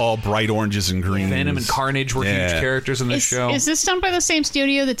 just all bright oranges and greens. Venom and Carnage were huge characters in this show. Is this done by the same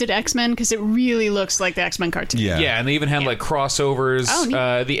studio that did X-Men? Because it really looks like the X-Men cartoon. Yeah, and they even had crossovers.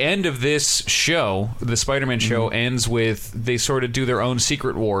 The end of this show, the Spider-Man show, ends with they sort of do their own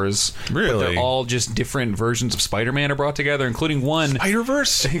Secret Wars. Really? But they're all just different versions of Spider-Man are brought together, including one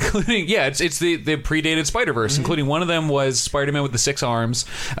Spider-Verse. It's the predated Spider-Verse, including one of them was Spider-Man with the 6 arms.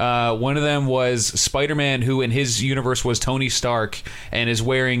 One of them was Spider-Man, who in his universe was Tony Stark and is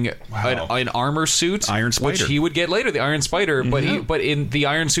wearing an armor suit, Iron Spider, which he would get later, the Iron Spider. But in the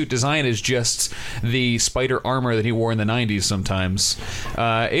Iron suit design is just the Spider armor that he wore in the 90s sometimes.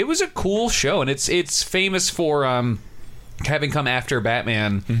 It was a cool show, and it's famous for having come after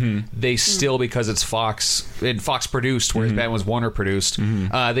Batman. They still, because it's Fox and Fox produced, whereas Batman was Warner produced,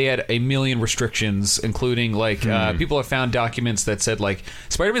 they had a million restrictions, including people have found documents that said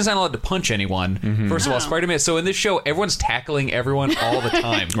Spider-Man's not allowed to punch anyone. First of all, Spider-Man. So in this show, everyone's tackling everyone all the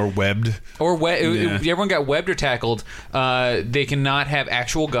time, or webbed, everyone got webbed or tackled. They cannot have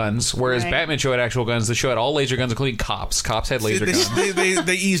actual guns, whereas Batman show had actual guns. The show had all laser guns, including cops. Cops had laser guns.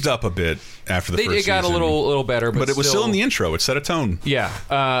 They eased up a bit after the first season. It got a little better, but it was still in the intro. It set a tone. Yeah,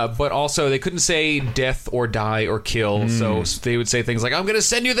 but also they couldn't say death or die or kill, so they would say things like, I'm going to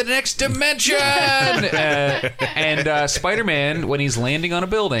send you the next dimension! And Spider-Man, when he's landing on a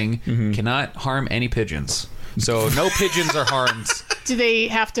building, cannot harm any pigeons. So no pigeons are harmed. Do they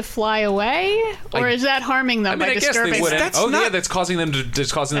have to fly away, or is that harming them by disturbing them? That's causing them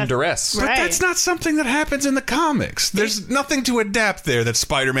duress. But that's not something that happens in the comics. There's nothing to adapt there that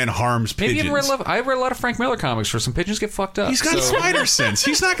Spider-Man harms pigeons. I've read a lot of Frank Miller comics where some pigeons get fucked up. He's got spider sense.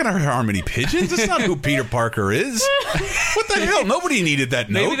 He's not going to harm any pigeons. That's not who Peter Parker is. What the hell? Nobody needed that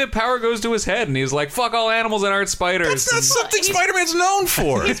note. Maybe the power goes to his head, and he's like, fuck all animals that aren't spiders. That's not something Spider-Man's known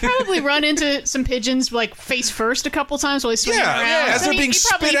for. He's probably run into some pigeons face first a couple times while he's swinging around. As they're being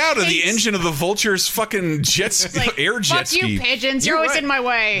spit out of the engine of the Vulture's fucking air jet fuck ski. You pigeons, you're always in my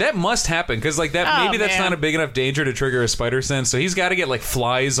way. That must happen, because that's not a big enough danger to trigger a spider sense, so he's got to get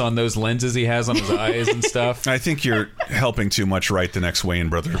flies on those lenses he has on his eyes and stuff. I think you're helping too much write the next Wayne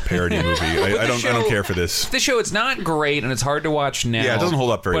Brother parody movie. I don't care for this. The show, it's not great, and it's hard to watch now. Yeah, it doesn't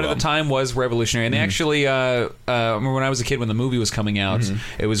hold up very well. But at the time was revolutionary. And they actually, I remember when I was a kid, when the movie was coming out,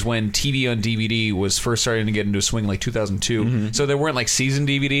 it was when TV on DVD was first starting to get into a swing, 2002. So there weren't season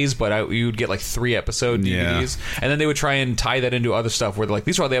DVDs, but you would get 3 episode DVDs, and then they would try and tie that into other stuff where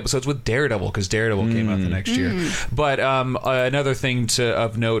these are all the episodes with Daredevil, because Daredevil came out the next year. But another thing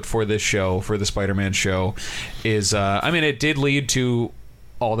of note for this show, for the Spider-Man show, is it did lead to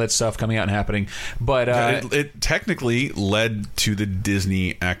all that stuff coming out and happening. But it technically led to the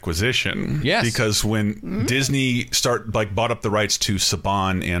Disney acquisition. Yes. Because when Disney bought up the rights to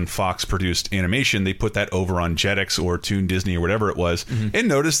Saban and Fox produced animation, they put that over on Jetix or Toon Disney or whatever it was, and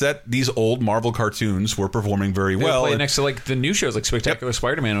noticed that these old Marvel cartoons were performing very well. Play next to like the new shows like Spectacular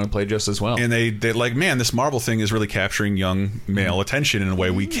Spider-Man would play just as well. And they like, man, this Marvel thing is really capturing young male attention in a way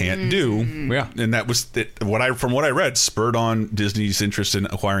we can't do. Yeah. And that was from what I read, spurred on Disney's interest in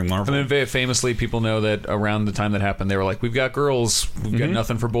acquiring Marvel. I mean, famously, people know that around the time that happened, they were like, we've got girls, we've got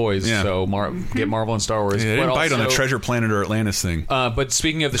nothing for boys, so get Marvel and Star Wars. Yeah, they didn't bite on the Treasure Planet or Atlantis thing. But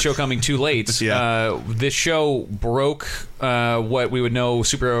speaking of the show coming too late, this show broke what we would know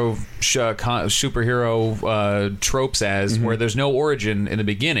superhero tropes as, where there's no origin in the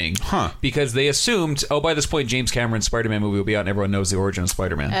beginning. Because they assumed, by this point, James Cameron's Spider-Man movie will be out and everyone knows the origin of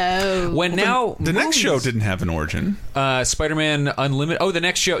Spider-Man. The next show didn't have an origin. Spider-Man Unlimited. The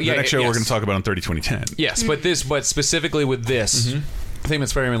next show. The next show we're going to talk about in 30-2010. Yes, but specifically with this. I think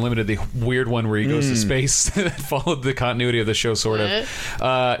that's Spider-Man Limited, the weird one where he goes to space that followed the continuity of the show, sort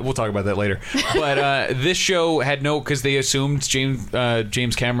of. We'll talk about that later. But this show had because they assumed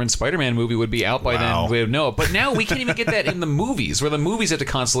James Cameron's Spider-Man movie would be out by then. We would know. But now we can't even get that in the movies, where the movies have to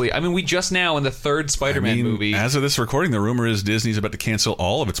constantly... I mean, we just now, in the third Spider-Man movie... As of this recording, the rumor is Disney's about to cancel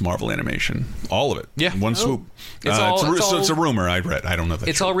all of its Marvel animation. All of it. Yeah. One swoop. It's a rumor I read. I don't know if that's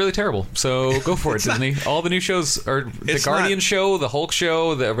It's true. all really terrible. So go for it, Disney. All the new shows are the Guardian show, the Hulk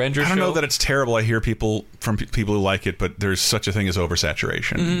show, the Avengers show. I don't know that it's terrible. I hear people who like it, but there's such a thing as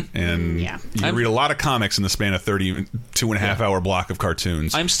oversaturation. And you read a lot of comics in the span of 2.5-hour block of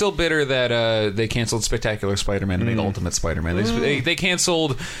cartoons. I'm still bitter that they canceled Spectacular Spider-Man and made Ultimate Spider-Man. They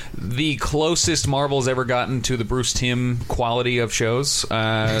canceled the closest Marvel's ever gotten to the Bruce Timm quality of shows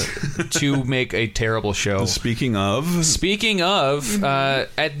to make a terrible show. Speaking of,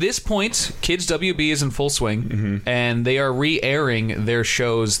 at this point, Kids WB is in full swing, and they are re-airing their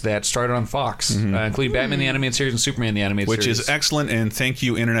shows that started on Fox, including Batman the Animated Series and Superman the Animated Series. Which is excellent, and thank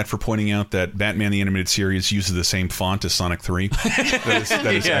you, Internet, for pointing out that Batman the Animated Series uses the same font as Sonic 3.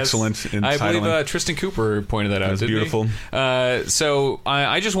 That is excellent in I titling. believe Tristan Cooper pointed that out. That's beautiful. So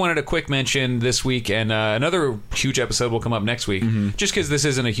I just wanted a quick mention this week, and another huge episode will come up next week, just because this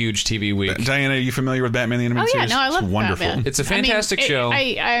isn't a huge TV week. Diana, are you familiar with Batman the Animated Series? No, I love it's wonderful. Batman. It's a fantastic show.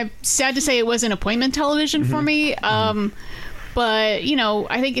 I'm sad to say it wasn't appointment television for me. But,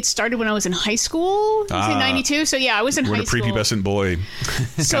 I think it started when I was in high school. It was in 92. So, I was in high school. We're a prepubescent boy.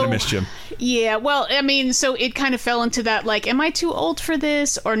 Kind of missed you. Yeah, well, I mean, so it kind of fell into that, like, am I too old for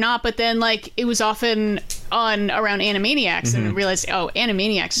this or not? But then, like, it was often on around Animaniacs, and I realized,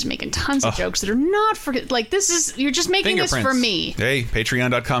 Animaniacs is making tons of jokes that are not for, like, you're just making this for me. Hey,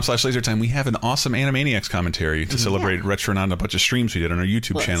 patreon.com/lasertime. We have an awesome Animaniacs commentary to celebrate Retron on a bunch of streams we did on our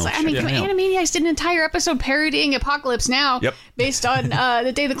YouTube channel. I mean, Animaniacs did an entire episode parodying Apocalypse Now. Yep. Based on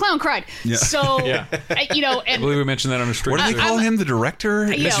The Day the Clown Cried. Yeah. So, and I believe we mentioned that on a stream. What do we call him? The director?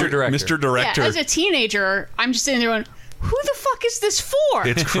 Mr. Director. Mr. Director. Yeah, as a teenager, I'm just sitting there going, who the fuck is this for?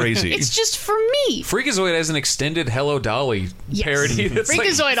 It's crazy. It's just for me. Freakazoid has an extended Hello Dolly parody that's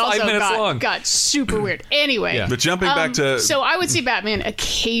Freakazoid like 5 minutes long. got super weird. Anyway. But jumping back to... So I would see Batman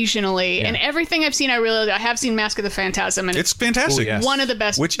occasionally, and everything I've seen, I have seen Mask of the Phantasm, and it's fantastic. One of the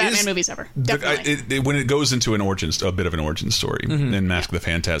best Batman movies ever. Definitely. When it goes into a bit of an origin story in Mask of the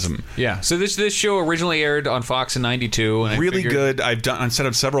Phantasm. Yeah. So this show originally aired on Fox in 92. And really good. I've set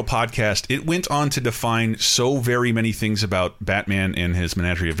up several podcasts. It went on to define so very many things about Batman and his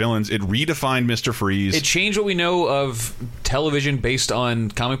menagerie of villains. It redefined Mr. Freeze. It changed what we know of television based on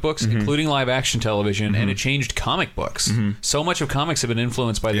comic books, including live action television, and it changed comic books. So much of comics have been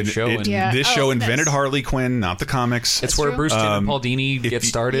influenced by this show. This show invented Harley Quinn, not the comics. It's where Bruce Timm and Paul Dini get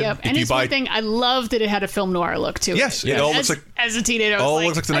started. Yep. And it's one thing, I love that it had a film noir look to it. Yes, it all looks like... As a teenager,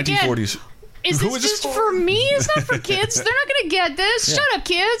 looks like the 1940s. Is this just for me? It's not for kids. They're not going to get this. Shut up,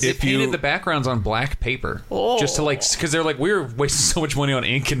 kids. They painted the backgrounds on black paper. Just to because they're like, we're wasting so much money on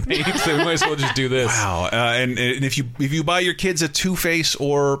ink and paint, so we might as well just do this. Wow. And if you buy your kids a Two-Face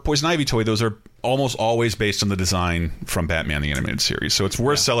or Poison Ivy toy, those are almost always based on the design from Batman the Animated Series. So it's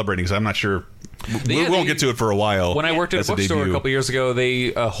worth celebrating, because I'm not sure... We won't get to it for a while. When I worked at a bookstore a couple years ago,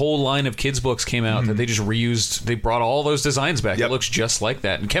 a whole line of kids' books came out that they just reused. They brought all those designs back. It looks just like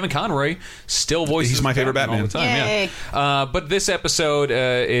that. And Kevin Conroy still voices. He's my favorite Batman all the time. Yay. Yeah. But this episode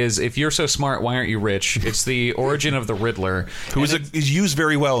is "If You're So Smart, Why Aren't You Rich?" It's the origin of the Riddler, who is used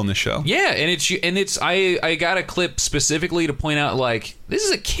very well in this show. Yeah, and it's I got a clip specifically to point out, like, this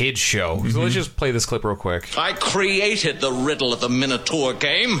is a kids show. So let's just play this clip real quick. I created the riddle of the Minotaur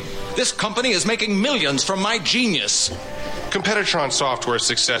game. This company is making millions from my genius. Competitron Software's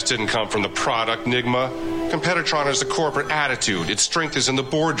success didn't come from the product, Nigma. Competitron is the corporate attitude. Its strength is in the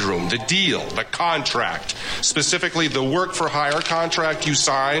boardroom, the deal, the contract. Specifically, the work-for-hire contract you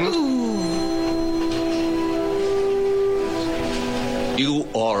signed. You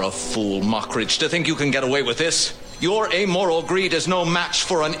are a fool, Mockridge, to think you can get away with this. Your amoral greed is no match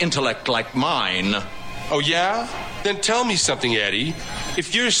for an intellect like mine. Oh, yeah? Then tell me something, Eddie.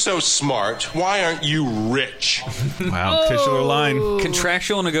 If you're so smart, why aren't you rich? Wow, titular line.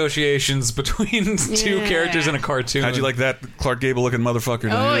 Contractual negotiations between two characters in a cartoon. How'd you like that Clark Gable looking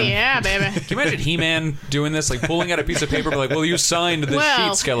motherfucker? Oh, yeah, baby. Can you imagine He-Man doing this, like pulling out a piece of paper, like, well, you signed the sheet,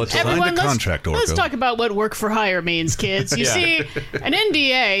 Skeletor. Everyone, Signed the contract, Orko. let's talk about what work for hire means, kids. You see, an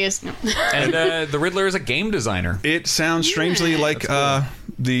NDA is... And the Riddler is a game designer. It sounds strangely like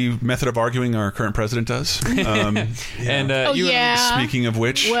the method of arguing our current president does. Speaking of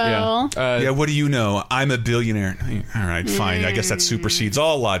which, what do you know? I'm a billionaire. All right, fine. I guess that supersedes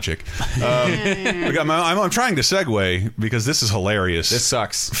all logic. I'm trying to segue because this is hilarious. This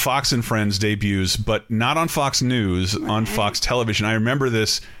sucks. Fox and Friends debuts, but not on Fox News, on Fox Television. I remember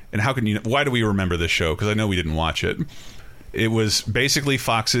this, and how can you? Why do we remember this show? Because I know we didn't watch it. It was basically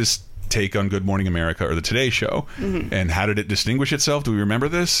Fox's take on Good Morning America or the Today Show. And how did it distinguish itself? Do we remember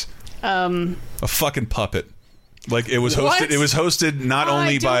this? A fucking puppet. Like it was hosted. What? It was hosted not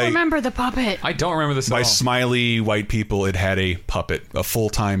only by. I don't remember the puppet. I don't remember this at all. By smiley white people. It had a puppet, a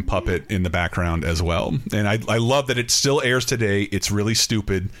full-time puppet in the background as well. And I love that it still airs today. It's really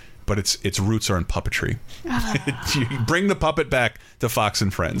stupid, but its roots are in puppetry. You bring the puppet back to Fox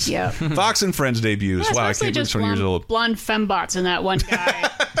and Friends. Yeah. Fox and Friends debuts. Well, wow, I can't believe it's 20 years old. Blonde fembots in that one guy.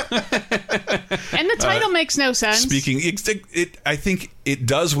 And the title makes no sense. I think it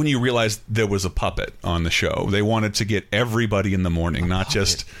does when you realize there was a puppet on the show. They wanted to get everybody in the morning, not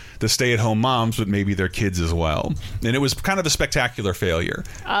just the stay-at-home moms, but maybe their kids as well. And it was kind of a spectacular failure.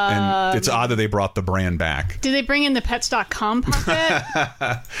 And it's odd that they brought the brand back. Did they bring in the Pets.com puppet?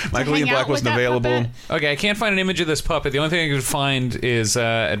 Michael Ian Black wasn't available. Okay, I can't find an image of this puppet. The only thing I could find is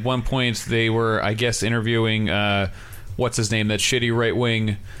at one point they were, I guess, interviewing what's his name? That shitty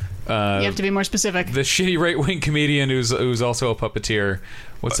right-wing. You have to be more specific. The shitty right-wing comedian who's also a puppeteer.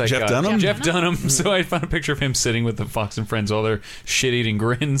 What's that Jeff guy? Dunham? Jeff Dunham. So I found a picture of him sitting with the Fox and Friends, all their shit-eating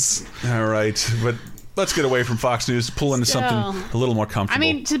grins. All right, but let's get away from Fox News, pull into something a little more comfortable. I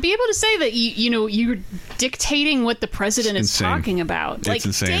mean, to be able to say that you're dictating what the president is talking about, it's like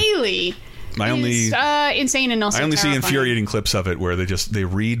insane. daily. Insane and also I only see terrifying. infuriating clips of it where they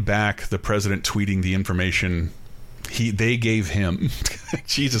read back the president tweeting the information they gave him.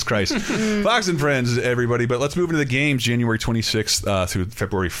 Jesus Christ. Fox and Friends, everybody. But let's move into the games January 26th through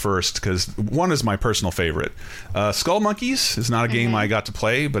February 1st, because one is my personal favorite. Skull Monkeys is not a game I got to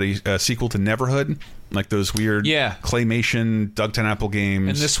play, but a sequel to Neverhood. Like those weird claymation Doug Apple games.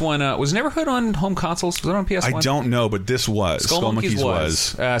 And this one, was Neverhood on home consoles? Was it on PS1? I don't know, but this was. Skull Monkeys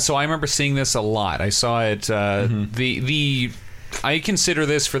was. So I remember seeing this a lot. I saw it. I consider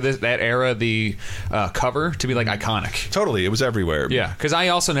this for that era, the cover, to be like iconic. Totally. It was everywhere. Yeah, because I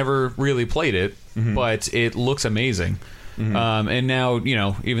also never really played it, but it looks amazing. And now,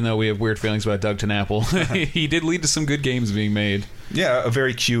 even though we have weird feelings about Doug TenNapel, he did lead to some good games being made. Yeah, a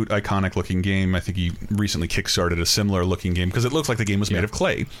very cute, iconic-looking game. I think he recently kickstarted a similar-looking game because it looks like the game was made of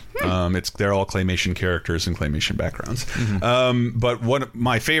clay. They're all claymation characters and claymation backgrounds. But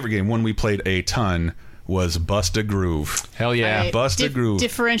my favorite game, one we played a ton, was Bust a Groove. Hell yeah. Bust a Groove.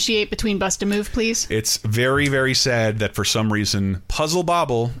 Differentiate between Bust a Move, please. It's very, very sad that for some reason Puzzle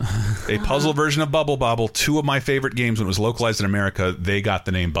Bobble, a puzzle version of Bubble Bobble, two of my favorite games when it was localized in America, they got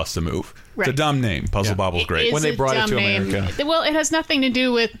the name Bust a Move. Right. It's a dumb name. Puzzle Bobble's great. When they brought it to America. Well, it has nothing to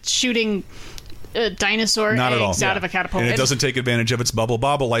do with shooting dinosaur eggs out of a catapult. And it doesn't take advantage of its Bubble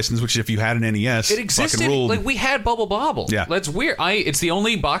Bobble license, which if you had an NES, it existed. fucking ruled. Like we had Bubble Bobble. Yeah, that's weird. It's the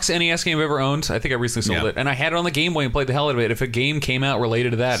only box NES game I've ever owned. I think I recently sold it, and I had it on the Game Boy and played the hell out of it. If a game came out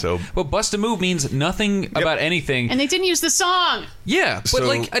related to that, but Bust a Move means nothing about anything, and they didn't use the song. Yeah, but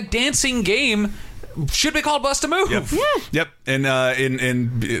like a dancing game should be called Bust a Move. Yep. And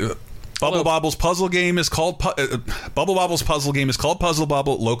Bubble Bobble's puzzle game is called Bubble Bobble's puzzle game is called Puzzle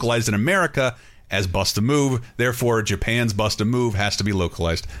Bobble, localized in America as Bust a Move. Therefore, Japan's Bust a Move has to be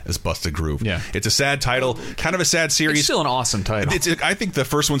localized as Bust a Groove. Yeah. It's a sad title, kind of a sad series. It's still an awesome title. I think the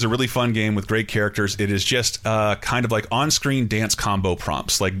first one's a really fun game with great characters. It is just kind of like on-screen dance combo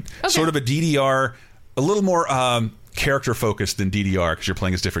prompts, like sort of a DDR, a little more character focused than DDR because you're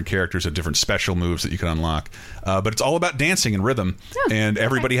playing as different characters and different special moves that you can unlock. But it's all about dancing and rhythm, and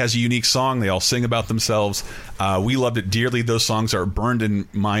everybody has a unique song. They all sing about themselves. We loved it dearly. Those songs are burned in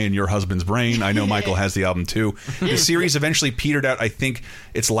my and your husband's brain. I know Michael has the album too. The series eventually petered out. I think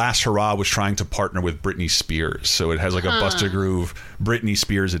its last hurrah was trying to partner with Britney Spears, so it has like a Busta Groove Britney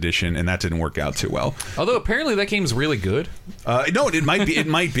Spears edition, and that didn't work out too well. Although apparently that game's really good. No, it might be. It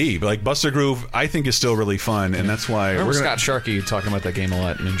might be. But like Busta Groove, I think is still really fun, and that's why I remember Scott Sharkey talking about that game a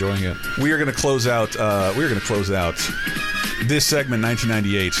lot and enjoying it. We are going to close out. This segment,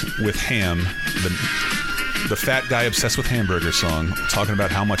 1998, with Ham, the fat guy obsessed with hamburger song, talking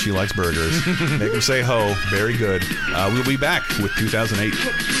about how much he likes burgers. Make him say ho. Very good. We'll be back with 2008.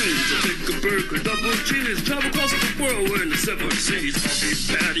 Pick a burger, double cheese, travel across the world, we're in the 7 seas.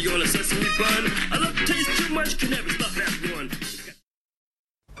 Beef patty on a sesame bun. I love the taste too much, can never stop that one.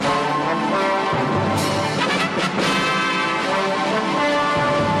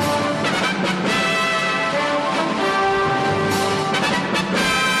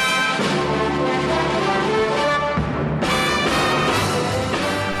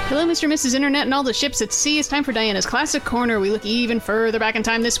 Hello, Mr. and Mrs. Internet and all the ships at sea. It's time for Diana's Classic Corner. We look even further back in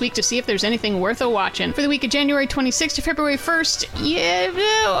time this week to see if there's anything worth a watching. For the week of January 26th to February 1st,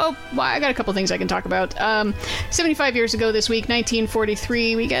 I got a couple things I can talk about. 75 years ago this week,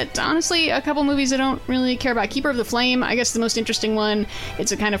 1943, we get, honestly, a couple movies I don't really care about. Keeper of the Flame, I guess the most interesting one.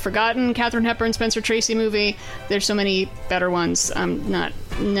 It's a kind of forgotten Katharine Hepburn, Spencer Tracy movie. There's so many better ones. And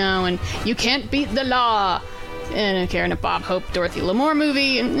You Can't Beat the Law. And I don't care. And a Bob Hope, Dorothy Lamour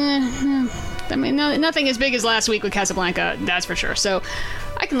movie. And, nothing as big as last week with Casablanca, that's for sure. So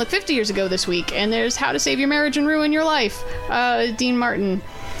I can look 50 years ago this week, and there's How to Save Your Marriage and Ruin Your Life. Dean Martin.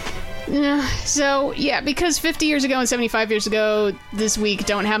 So, because 50 years ago and 75 years ago this week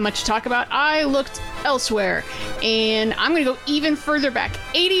don't have much to talk about, I looked elsewhere. And I'm going to go even further back.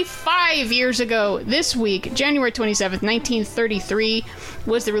 85 years ago this week, January 27th, 1933,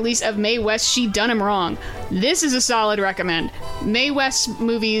 was the release of Mae West's She Done 'Em Wrong. This is a solid recommend. Mae West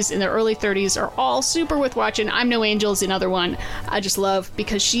movies in the early 30s are all super worth watching. I'm No Angel is another one I just love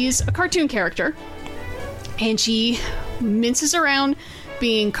because she's a cartoon character. And she minces around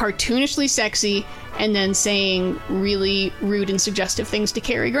being cartoonishly sexy and then saying really rude and suggestive things to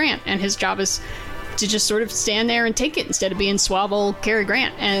Cary Grant, and his job is to just sort of stand there and take it instead of being suave old Cary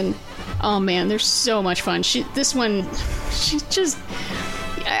Grant. And oh man, there's so much fun. She's just,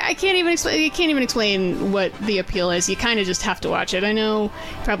 I can't even explain what the appeal is. You kind of just have to watch it. I know you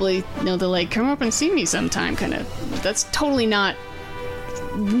probably know the like come up and see me sometime kind of. That's totally not.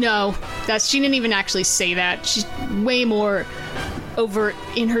 No, she didn't even actually say that. She's way more overt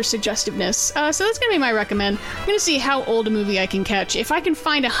in her suggestiveness. So that's gonna be my recommend. I'm gonna see how old a movie I can catch. If I can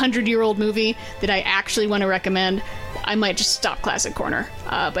find a 100-year-old movie that I actually want to recommend, I might just stop Classic Corner.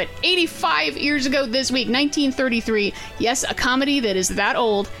 But 85 years ago this week, 1933, yes, a comedy that is that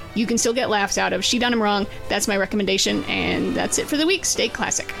old, you can still get laughs out of. She Done 'Em Wrong. That's my recommendation, and that's it for the week. Stay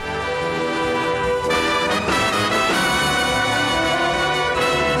classic.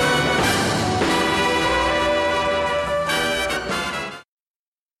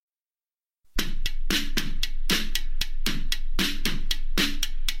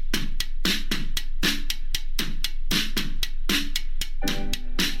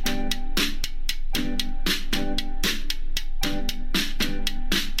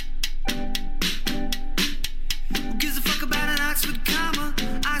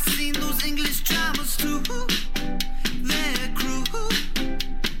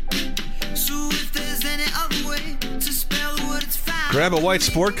 Grab a white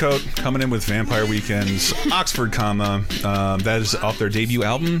sport coat, coming in with Vampire Weekend's Oxford, that is off their debut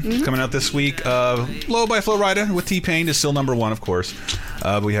album, coming out this week. Low by Flo Rida with T-Pain is still #1, of course.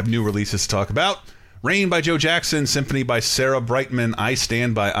 But we have new releases to talk about. Rain by Joe Jackson, Symphony by Sarah Brightman, I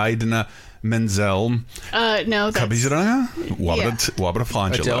Stand by Idina Menzel. No, that's... Adele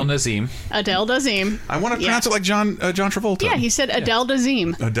Nazim. Adele Dazeem. I want to pronounce it like John Travolta. Yeah, he said Adele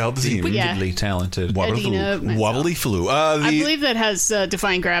Dazeem. Adele Dazeem. Windedly talented. Wobbly flu. I believe that has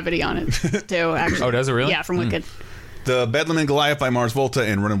Defying Gravity on it, too, actually. Oh, does it really? Yeah, from Wicked. The Bedlam and Goliath by Mars Volta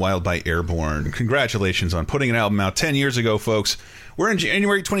and Running Wild by Airborne. Congratulations on putting an album out 10 years ago, folks. We're in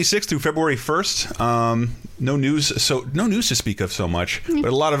January 26th through February 1st. No news to speak of so much,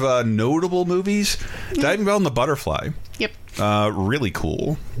 but a lot of notable movies. Diving Bell and the Butterfly. Yep. Really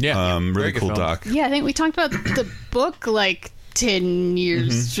cool. Yeah. Really cool doc. Yeah, I think we talked about the book like 10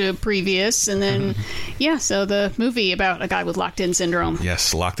 years previous, and then so the movie about a guy with locked-in syndrome.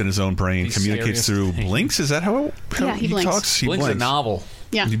 Yes, locked in his own brain, communicates through blinks. Is that how he blinks. talks? Blink's a novel.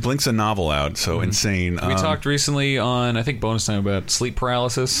 Yeah. He blinks a novel out, so insane. We talked recently on, I think, Bonus Time about sleep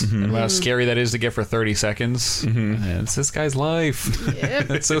paralysis and about how scary that is to get for 30 seconds. And it's this guy's life. Yep.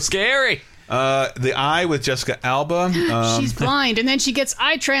 It's so scary. The Eye with Jessica Alba. She's blind, and then she gets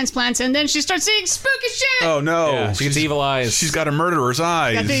eye transplants, and then she starts seeing spooky shit. Oh, no. Yeah, she gets evil eyes. She's got a murderer's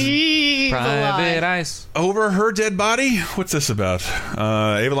eyes. Got the evil Private eye. eyes. Over her dead body? What's this about?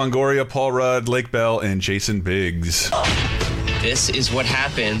 Ava Longoria, Paul Rudd, Lake Bell, and Jason Biggs. This is what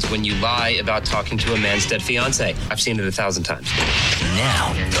happens when you lie about talking to a man's dead fiancé. I've seen it 1,000 times.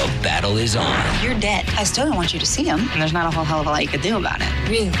 Now, the battle is on. You're dead. I still don't want you to see him, and there's not a whole hell of a lot you could do about it.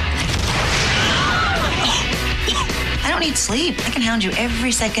 Really? I don't need sleep. I can hound you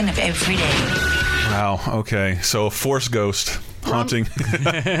every second of every day. Wow, okay. So, Force Ghost haunting...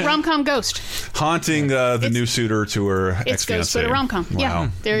 Rom-com ghost. haunting the new suitor to her It's ex-fiancé. ghost, but a rom-com. Wow.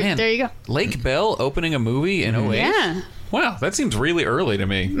 Yeah, there you go. Lake Bell opening a movie in 08? Yeah. Wow, that seems really early to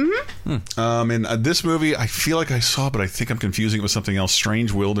me. And this movie, I feel like I saw, but I think I'm confusing it with something else.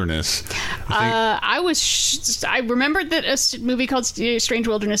 Strange Wilderness. I remembered that a movie called Strange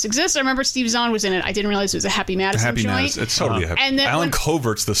Wilderness exists. I remember Steve Zahn was in it. I didn't realize it was a Happy Madison Happy joint. Madison. It's totally happy. And then Alan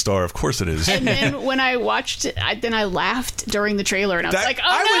Covert's the star. Of course it is. And then when I watched it, I laughed during the trailer, and I was like, "Oh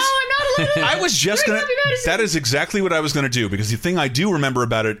no, I'm not allowed." I was just gonna. That is exactly what I was gonna do, because the thing I do remember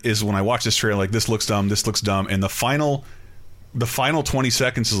about it is when I watched this trailer, like, this looks dumb, and the final 20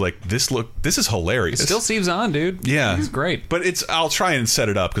 seconds is like, this is hilarious. It still Steve's on, dude. Yeah, it's great. But I'll try and set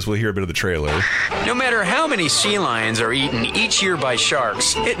it up because we'll hear a bit of the trailer. No matter how many sea lions are eaten each year by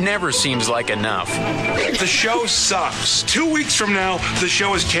sharks, it never seems like enough. The show sucks. 2 weeks from now, the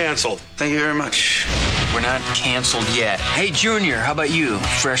show is canceled. Thank you very much. We're not canceled yet. Hey, Junior, how about you?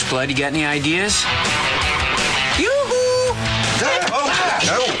 Fresh blood, you got any ideas? Yoo-hoo!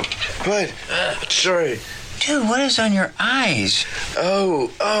 Oh, what? Sorry. Dude, what is on your eyes? Oh,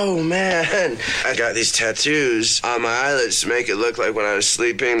 man. I got these tattoos on my eyelids to make it look like when I was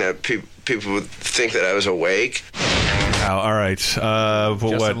sleeping that people would think that I was awake. Wow, all right.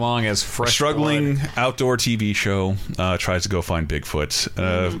 Justin Long as Fresh struggling blood. Outdoor TV show tries to go find Bigfoot.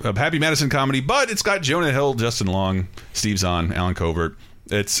 A Happy Madison comedy, but it's got Jonah Hill, Justin Long, Steve Zahn, Alan Covert.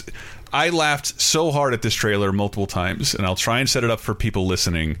 I laughed so hard at this trailer multiple times, and I'll try and set it up for people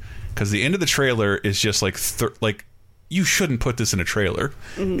listening, because the end of the trailer is just like you shouldn't put this in a trailer.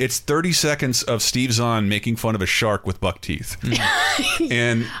 It's 30 seconds of Steve Zahn making fun of a shark with buck teeth.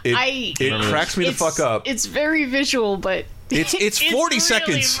 And it cracks me the fuck up. It's very visual, but it's 40 really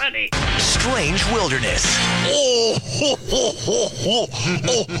seconds. Funny. Strange Wilderness.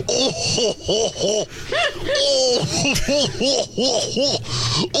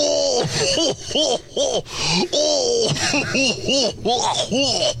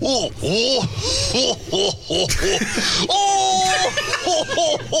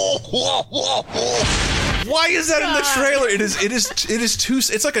 Why is that in the trailer? It is too.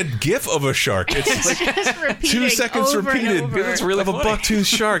 It's like a gif of a shark. It's like just 2 seconds repeated. It's really of a buck-toothed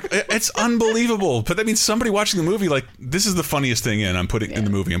shark. It's unbelievable. But that means somebody watching the movie, like, this is the funniest thing I'm putting in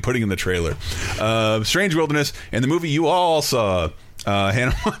the movie. I'm putting in the trailer. Strange Wilderness, and the movie you all saw.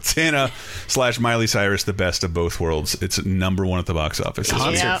 Hannah Montana / Miley Cyrus, the best of both worlds. It's #1 at the box office.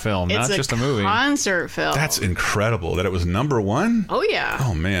 Concert film, not just a movie. Concert film. That's incredible that it was #1. Oh yeah.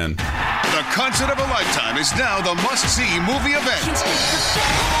 Oh man. The concert of a lifetime is now the must-see movie event.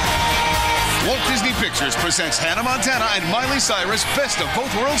 Walt Disney Pictures presents Hannah Montana and Miley Cyrus' Best of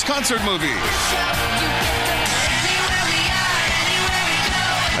Both Worlds concert movie.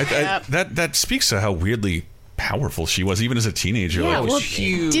 That speaks to how weirdly powerful she was, even as a teenager. Yeah, like, well,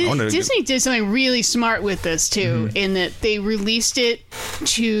 huge. Disney did something really smart with this too, in that they released it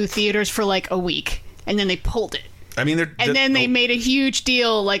to theaters for like a week, and then they pulled it. I mean, then they made a huge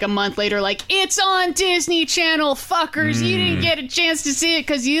deal like a month later, like, it's on Disney Channel, fuckers. You didn't get a chance to see it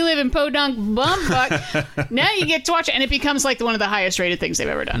because you live in Podunk Bumfuck. Now you get to watch it, and it becomes like one of the highest rated things they've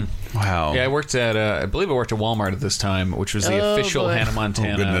ever done. Wow. Yeah, I believe I worked at Walmart at this time, which was the official Hannah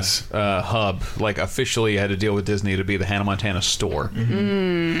Montana hub. Like, officially had to deal with Disney to be the Hannah Montana store.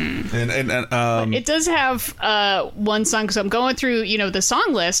 And it does have one song, because I'm going through, the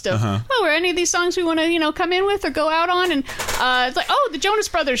song list of, are any of these songs we want to, come in with or go out on? And it's like, the Jonas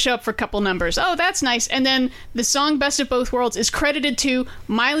Brothers show up for a couple numbers. Oh, that's nice. And then the song Best of Both Worlds is credited to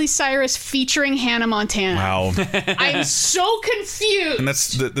Miley Cyrus featuring Hannah Montana. Wow. I'm so confused. And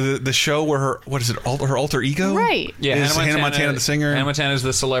that's the the show where her alter ego? Right. Yeah, is Hannah Montana the singer? Hannah Montana is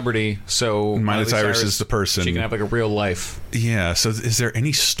the celebrity, so Miley Cyrus is the person. She can have like a real life. Yeah, so is there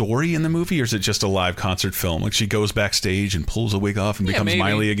any story in the movie, or is it just a live concert film? Like she goes backstage and pulls a wig off and becomes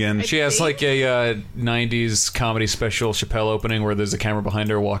Miley again? She has like a 90s comedy special Chappelle opening where there's a camera behind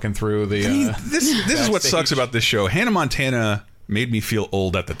her walking through the... this is what sucks about this show. Hannah Montana made me feel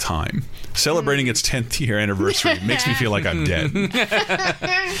old at the time. Celebrating its 10th year anniversary makes me feel like I'm dead.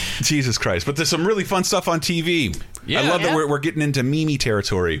 Jesus Christ. But there's some really fun stuff on TV. Yeah. I love that we're getting into Mimi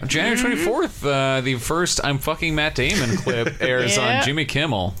territory. January 24th, the first I'm Fucking Matt Damon clip airs on Jimmy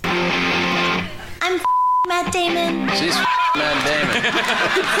Kimmel. I'm Matt Damon. She's Matt Damon.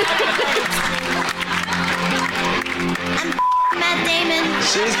 I'm Matt Damon.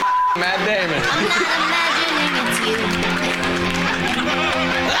 She's Matt Damon. I'm not imagining it's you.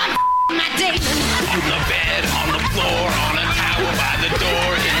 I'm Matt Damon. On the bed, on the floor, on a towel by the door,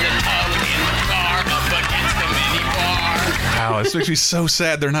 in the tub, in the car, up against the mini bar. Wow, this makes me so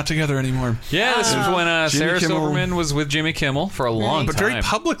sad they're not together anymore. Yeah, this was when Sarah Silverman was with Jimmy Kimmel for a long time. But very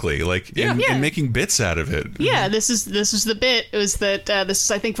publicly, like, and making bits out of it. Yeah, this is the bit. It was that this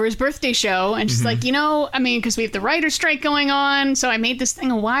is, I think, for his birthday show. And she's like, because we have the writer's strike going on, so I made this thing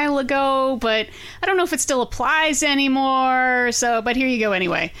a while ago, but I don't know if it still applies anymore. So, but here you go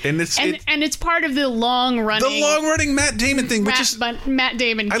anyway. And it's part of the long-running Matt Damon thing, which is... Matt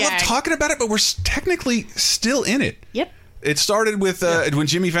Damon gag. I love talking about it, but we're technically still in it. Yep. It started with when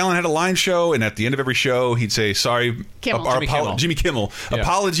Jimmy Fallon had a line show, and at the end of every show, he'd say, "Sorry, Jimmy Kimmel.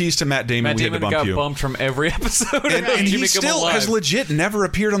 Apologies to Matt Damon. We had to bump got you." bumped from every episode. And he still has legit never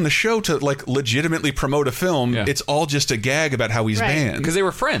appeared on the show to like legitimately promote a film. Yeah. It's all just a gag about how he's banned because they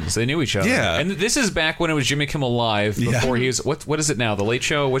were friends. They knew each other. Yeah, and this is back when it was Jimmy Kimmel Live before he was what is it now? The Late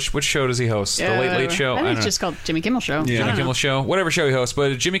Show. Which show does he host? The Late Show. I think it's just called Jimmy Kimmel Show. Yeah. Jimmy Kimmel Show. Whatever show he hosts,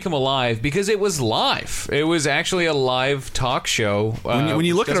 but Jimmy Kimmel Live because it was live. It was actually a live talk show. When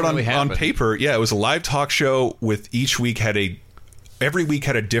you look at it on paper, it was a live talk show with each week every week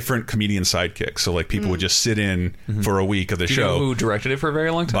had a different comedian sidekick. So like people would just sit in for a week of the show. You know who directed it for a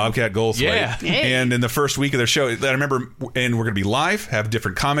very long time? Bobcat Goldthwait. Yeah. And in the first week of the show, I remember, and we're going to be live, have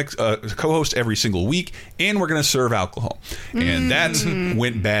different comics co-host every single week, and we're going to serve alcohol. And that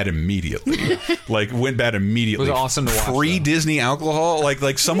went bad immediately. It was awesome to watch. Free Disney alcohol.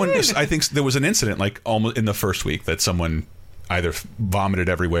 Like someone, I think there was an incident like almost in the first week that someone either vomited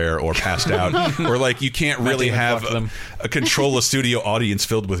everywhere or passed out, or like you can't really have a control a studio audience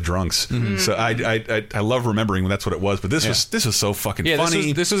filled with drunks. So I love remembering when that's what it was. But this was so fucking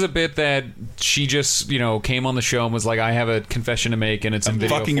funny. This was a bit that she just came on the show and was like, I have a confession to make, and it's in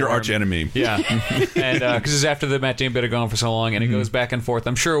video fucking form. Your arch enemy. Yeah, and because it's after the Matt Damon bit had gone for so long, and it goes back and forth.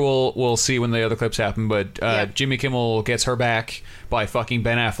 I'm sure we'll see when the other clips happen, but Jimmy Kimmel gets her back by fucking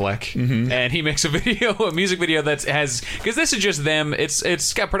Ben Affleck, and he makes a music video that has, because this is just them.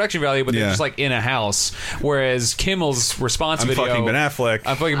 It's got production value, but they're just like in a house. Whereas Kimmel's response video, fucking Ben Affleck.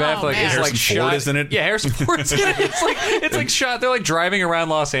 I'm fucking Ben Affleck. Is like shot. Ford, isn't it? Yeah, Harrison Ford's in it. It's like shot. They're like driving around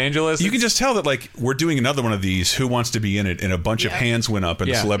Los Angeles. You can just tell that like we're doing another one of these. Who wants to be in it? And a bunch of hands went up in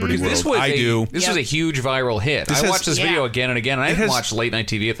the celebrity world. This was a huge viral hit. I watched this video again and again. And I didn't watch late night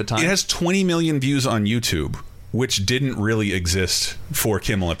TV at the time. It has 20 million views on YouTube, which didn't really exist for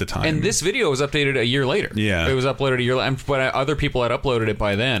Kimmel at the time. And this video was updated a year later. Yeah. It was uploaded a year later, but other people had uploaded it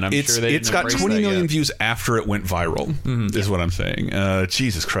by then. I'm sure they didn't. It's got 20 million views after it went viral, is what I'm saying.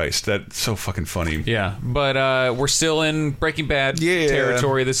 Jesus Christ, that's so fucking funny. Yeah, but we're still in Breaking Bad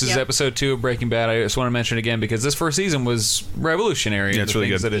territory. This is episode 2 of Breaking Bad. I just want to mention it again because this first season was revolutionary. Yeah, it's really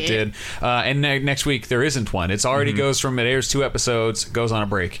good. That it did. And next week, there isn't one. It's already goes from, it airs 2 episodes, goes on a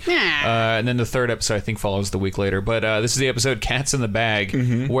break. And then the 3rd episode, I think, follows the week later. But this is the episode Cats in the Bag,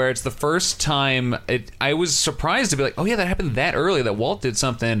 where it's the first time I was surprised to be like, oh yeah, that happened that early, that Walt did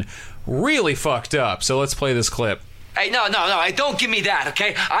something really fucked up. So let's play this clip. Hey, no, don't give me that,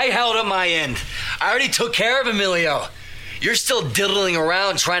 okay? I held up my end. I already took care of Emilio. You're still diddling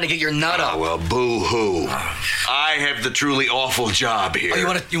around trying to get your nut up. Well, boo-hoo. I have the truly awful job here.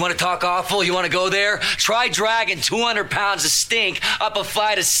 Oh, you want to talk awful? You want to go there? Try dragging 200 pounds of stink up a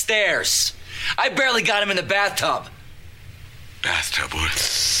flight of stairs. I barely got him in the bathtub. Bathtub?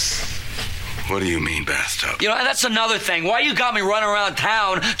 What do you mean, bathtub? You know, and that's another thing. Why you got me running around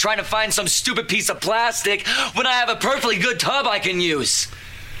town trying to find some stupid piece of plastic when I have a perfectly good tub I can use?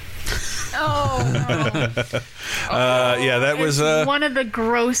 Oh, no. That was one of the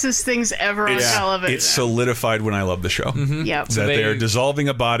grossest things ever on television. It's solidified when I love the show. Mm-hmm. Yep. That they're dissolving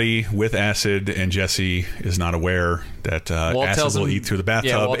a body with acid, and Jesse is not aware that acid will eat through the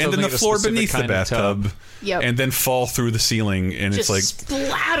bathtub, and then the floor beneath the bathtub, and then fall through the ceiling, and just it's like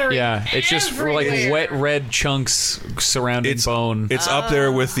splattering. Yeah, it's just like wet red chunks surrounding bone. It's up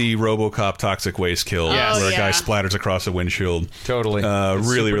there with the RoboCop toxic waste kill, where a guy splatters across a windshield. Totally,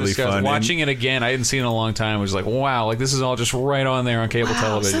 really, really fun. Watching it again, I hadn't seen it in a long time. I was like, wow, like this is all just right on there on cable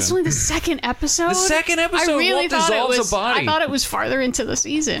television. So that's only the second episode. The second episode. I really Walt thought dissolves it was. a body. I thought it was farther into the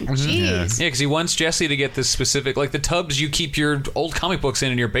season. Jeez. Yeah, because he wants Jesse to get this specific, like the tubs you keep your old comic books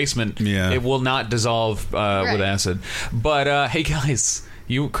in your basement. Yeah, it will not dissolve with acid. But hey, guys.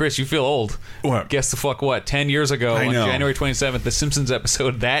 Chris, you feel old. What? Guess the fuck what? 10 years ago, on January 27th, the Simpsons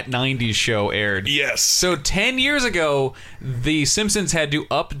episode That 90s Show aired. Yes. So 10 years ago, the Simpsons had to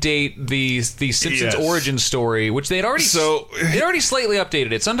update the Simpsons origin story, which they had already slightly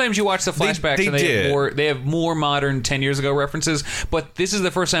updated it. Sometimes you watch the flashbacks and they have more modern 10 years ago references, but this is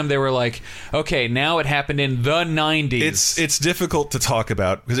the first time they were like, okay, now it happened in the 90s. It's difficult to talk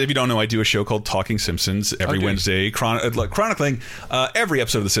about, because if you don't know, I do a show called Talking Simpsons every Wednesday, chronicling every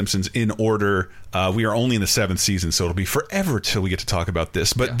episode of The Simpsons in order. We are only in the 7th season, so it'll be forever till we get to talk about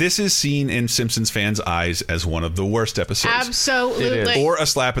this. But this is seen in Simpsons fans' eyes as one of the worst episodes. Absolutely. Or a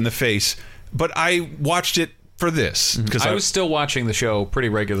slap in the face. But I watched it for this, because I was still watching the show pretty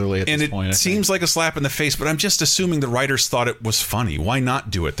regularly at this point. And it seems like a slap in the face, but I'm just assuming the writers thought it was funny. Why not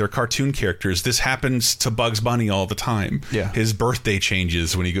do it? They're cartoon characters. This happens to Bugs Bunny all the time. Yeah. His birthday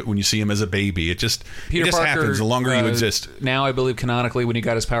changes when you see him as a baby. It just Parker, happens the longer you exist. Now, I believe canonically, when he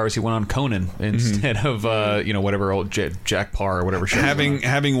got his powers, he went on Conan instead of whatever old Jack Parr or whatever show.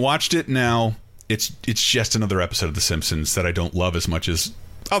 Having watched it now, it's just another episode of The Simpsons that I don't love as much as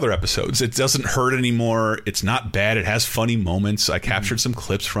other episodes. It doesn't hurt anymore. It's not bad. It has funny moments. I captured some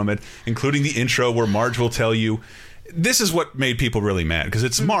clips from it, including the intro where Marge will tell you. This is what made people really mad, because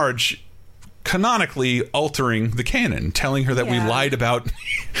it's Marge canonically altering the canon, telling her that we lied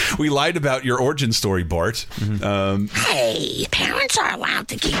about your origin story, Bart. Hey, parents are allowed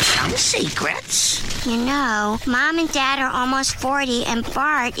to keep some secrets. You know, Mom and Dad are almost 40 and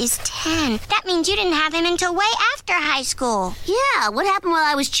Bart is 10. That means you didn't have him until way after high school. Yeah, what happened while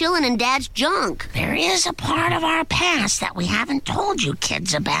I was chilling in Dad's junk? There is a part of our past that we haven't told you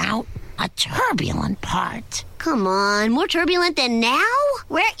kids about. A turbulent part. Come on, more turbulent than now?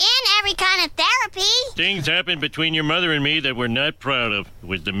 We're in every kind of therapy. Things happened between your mother and me that we're not proud of. It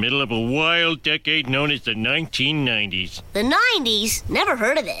was the middle of a wild decade known as the 1990s. The 90s? Never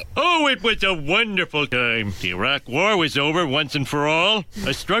heard of it. Oh, it was a wonderful time. The Iraq War was over once and for all.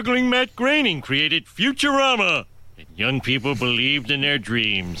 A struggling Matt Groening created Futurama. Young people believed in their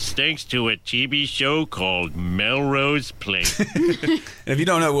dreams, thanks to a TV show called Melrose Place. And if you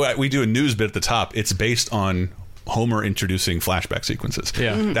don't know, we do a news bit at the top. It's based on Homer introducing flashback sequences.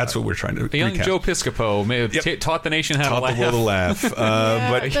 Yeah. That's what we're trying to The young recap. Joe Piscopo may have taught the nation how to laugh. Taught the world to laugh.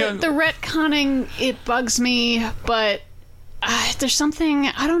 But the retconning, it bugs me, but there's something,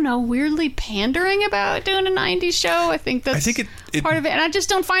 I don't know, weirdly pandering about doing a 90s show. I think that's part of it. And I just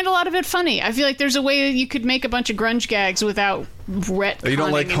don't find a lot of it funny. I feel like there's a way that you could make a bunch of grunge gags without retconning. You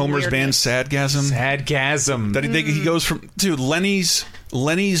don't like Homer's band Sadgasm? Sadgasm. That he goes from... Dude, Lenny's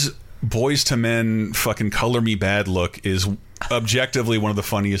Boys to Men fucking Color Me Bad look is objectively one of the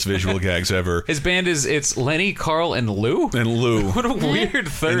funniest visual gags ever. His band it's Lenny, Carl, and Lou. What a weird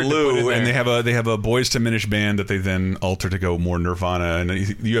third. And Lou, and they have a Boys to Men-ish band that they then alter to go more Nirvana. And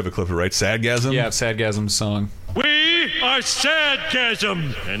you have a clip of it, right? Sadgasm. Yeah, Sadgasm's song. We are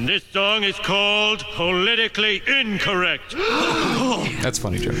Sadgasm, and this song is called Politically Incorrect. That's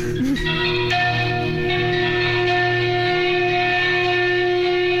funny, Joe.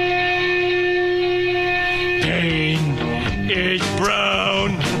 Pain is brown.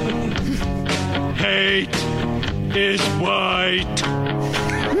 Hate is white.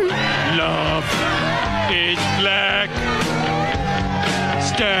 Love is black.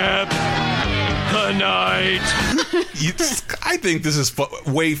 Stab the night. I think this is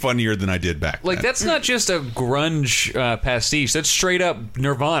way funnier than I did back then. Like, that's not just a grunge pastiche. That's straight up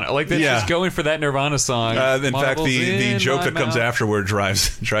Nirvana. Like, that's just going for that Nirvana song. In fact, the joke that comes afterward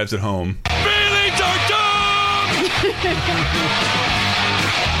drives it home. Feelings are dumb!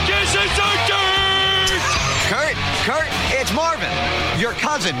 Kisses are dirt! Kurt, it's Marvin. Your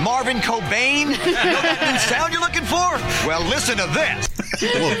cousin, Marvin Cobain. You know that new sound you're looking for? Well, listen to this.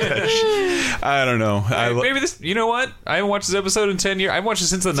 I don't know. Maybe this. You know what? I haven't watched this episode in 10 years. I've watched it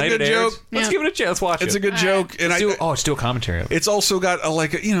since the night it aired. Let's give it a chance. Let's watch it. It's a good joke. And let's do a commentary. It's also got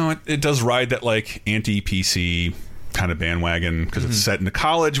it does ride that like anti-PC kind of bandwagon because it's set in a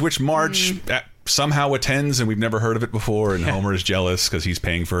college, which Marge somehow attends, and we've never heard of it before. And Homer is jealous because he's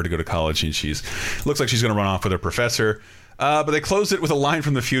paying for her to go to college, and looks like she's going to run off with her professor. But they closed it with a line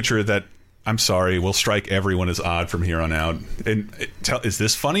from the future that, I'm sorry, we'll strike everyone as odd from here on out. And is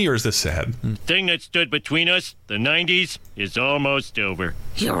this funny or is this sad? Thing that stood between us, the 90s, is almost over.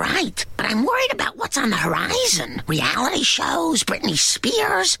 You're right, but I'm worried about what's on the horizon. Reality shows, Britney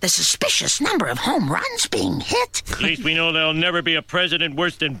Spears, the suspicious number of home runs being hit. At least we know there'll never be a president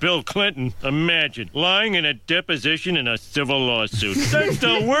worse than Bill Clinton. Imagine, lying in a deposition in a civil lawsuit. That's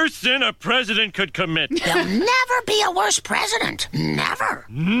the worst sin a president could commit. There'll never be a worse president. Never.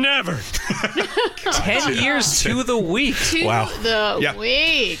 Never. 10 years to the week.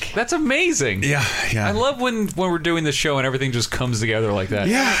 Week. That's amazing. Yeah. I love when we're doing the show and everything just comes together like that.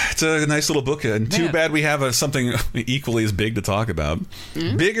 Yeah, it's a nice little book. And too bad we have something equally as big to talk about.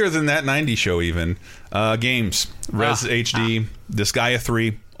 Bigger than that 90s show even. Games. Res HD, Disgaea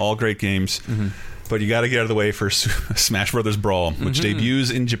 3, all great games. But you got to get out of the way for Smash Brothers Brawl, which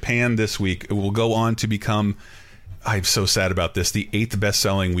debuts in Japan this week. It will go on to become... I'm so sad about this. The 8th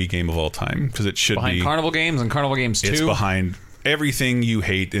best-selling Wii game of all time, because it should behind be Carnival Games and Carnival Games 2. It's behind everything you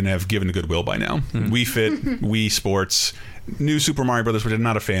hate and have given Goodwill by now. Wii Fit, Wii Sports, New Super Mario Brothers, which I'm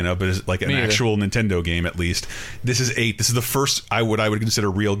not a fan of, but is like an actual Nintendo game at least. This is 8. This is the first I would consider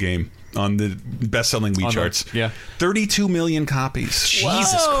real game on the best-selling Wii charts. 32 million copies.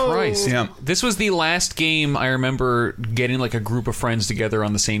 Jesus Christ. Yeah. This was the last game I remember getting like a group of friends together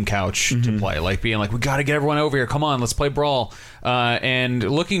on the same couch to play. Like being like, we got to get everyone over here. Come on, let's play Brawl. And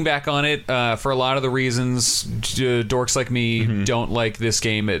looking back on it, for a lot of the reasons dorks like me don't like this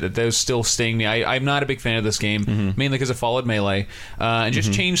game, those still sting me. I'm not a big fan of this game, mainly because it followed Melee and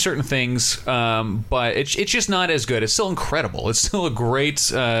just changed certain things. But it's just not as good. It's still incredible. It's still a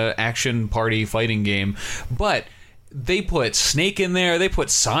great action party fighting game, but they put Snake in there, they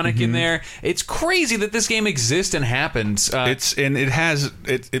put Sonic in there. It's crazy that this game exists and happened.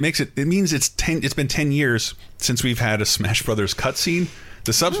 It means it's been 10 years since we've had a Smash Brothers cutscene.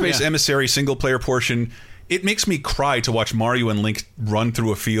 The Subspace Emissary single player portion, it makes me cry to watch Mario and Link run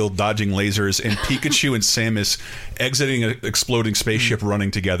through a field dodging lasers and Pikachu and Samus exiting an exploding spaceship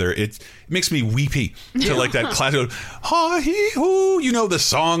running together. It makes me weepy to like that classic ha-hee-hoo. You know the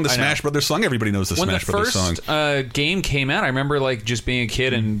song, the Smash Brothers song. Everybody knows the Smash Brothers song. When the first game came out, I remember like just being a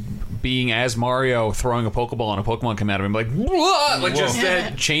kid and being as Mario throwing a Pokeball and a Pokemon come out of him like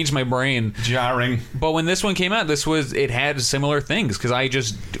that changed my brain. Jarring. But when this one came out, it had similar things because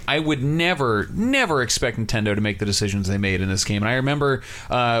I would never expect Nintendo to make the decisions they made in this game. And I remember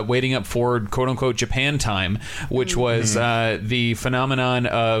waiting up for quote-unquote Japan time, which was the phenomenon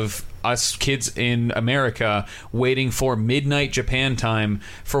of us kids in America waiting for midnight Japan time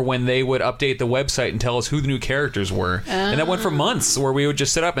for when they would update the website and tell us who the new characters were. And that went for months where we would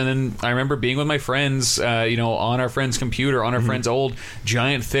just sit up, and then I remember being with my friends on our friend's computer, on our friend's old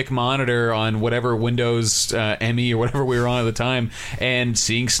giant thick monitor on whatever Windows ME or whatever we were on at the time, and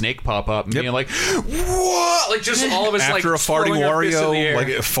seeing Snake pop up and being like, what? Like just all of us after like a farting Wario like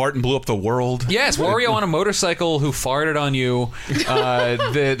a fart and blew up the world. Yes, Wario on a motorcycle who farted on you.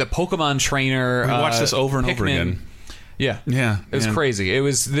 The Pokemon trainer. We watched this over and over again. Yeah. It was crazy.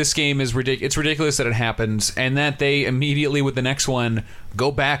 This game is ridiculous. It's ridiculous that it happens, and that they immediately with the next one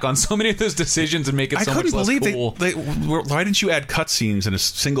go back on so many of those decisions and make it so much less cool. Why didn't you add cutscenes in a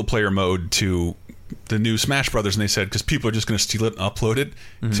single player mode to the new Smash Brothers? And they said because people are just going to steal it and upload it.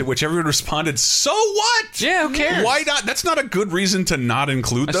 To which everyone responded, so what? Yeah, who cares? Why not? That's not a good reason to not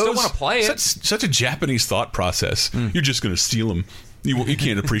include those. I still want to play it. Such a Japanese thought process. You're just going to steal them. You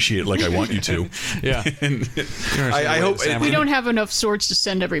can't appreciate it like I want you to. Yeah. I hope we don't have enough swords to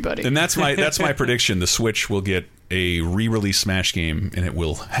send everybody. And that's my prediction. The Switch will get a re-release Smash game, and it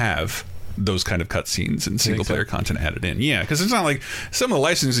will have those kind of cutscenes and single player content added in. Yeah, because it's not like some of the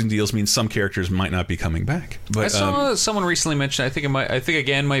licensing deals mean some characters might not be coming back. But I saw someone recently mention. I think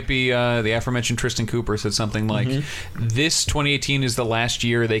again might be the aforementioned Tristan Cooper said something like, "This 2018 is the last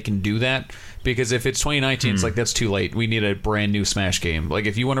year they can do that." Because if it's 2019, it's like, that's too late. We need a brand new Smash game. Like,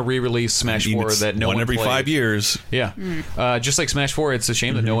 if you want to re-release Smash 4 that no one every played, 5 years. Yeah. Just like Smash 4, it's a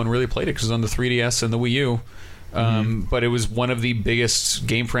shame that no one really played it because it was on the 3DS and the Wii U. But it was one of the biggest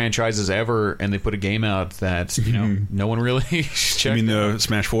game franchises ever, and they put a game out that no one really checked. You mean the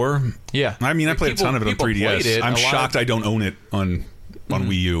Smash 4? Yeah. I mean, I played a ton of it on 3DS. I'm shocked I don't own it on on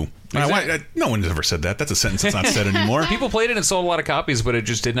Wii U. No one's ever said that. That's a sentence that's not said anymore. People played it and sold a lot of copies, but it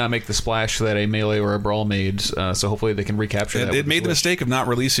just did not make the splash that a Melee or a Brawl made. So hopefully they can recapture that. It made the mistake of not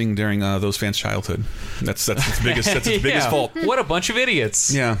releasing during those fans' childhood. That's its biggest. That's its biggest fault. What a bunch of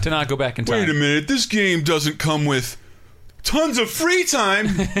idiots! Yeah. To not go back in time. Wait a minute. This game doesn't come with tons of free time,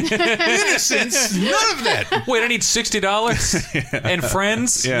 innocence, none of that. Wait, I need $60 and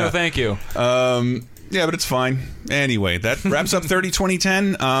friends? Yeah. No, thank you. Yeah, but it's fine. Anyway, that wraps up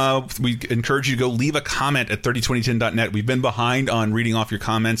 302010. We encourage you to go leave a comment at 302010.net. We've been behind on reading off your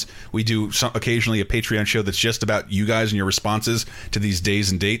comments. We do occasionally a Patreon show that's just about you guys and your responses to these days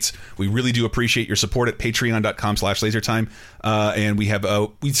and dates. We really do appreciate your support at patreon.com/lasertime. And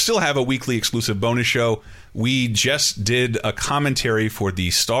we still have a weekly exclusive bonus show. We just did a commentary for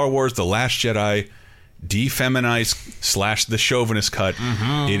the Star Wars The Last Jedi defeminized / the chauvinist cut.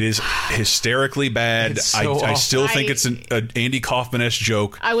 It is hysterically bad. I still think it's an Andy Kaufman-esque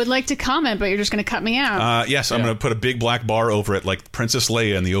joke. I would like to comment, but you're just going to cut me out. Yes, I'm going to put a big black bar over it, like Princess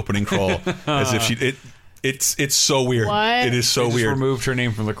Leia in the opening crawl, as if she. It's so weird. What? It is so They weird. just removed her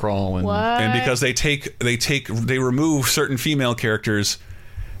name from the crawl, and because they remove certain female characters.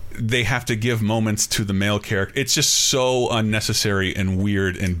 They have to give moments to the male character. It's just so unnecessary and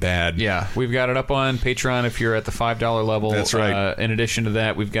weird and bad. Yeah, we've got it up on Patreon if you're at the $5 level. That's right. In addition to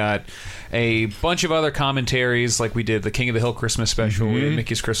that, we've got a bunch of other commentaries, like we did the King of the Hill Christmas special, we did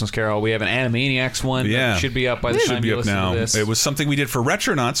Mickey's Christmas Carol, we have an Animaniacs one that should be up by the time you listen to this. It was something we did for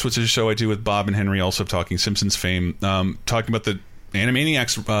Retronauts, which is a show I do with Bob and Henry, also talking Simpsons fame, talking about the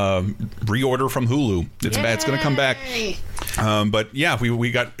Animaniacs reorder from Hulu. It's bad. It's going to come back. But yeah,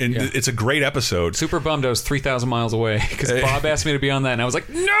 we got. It's a great episode. Super bummed I was 3,000 miles away because Bob asked me to be on that, and I was like,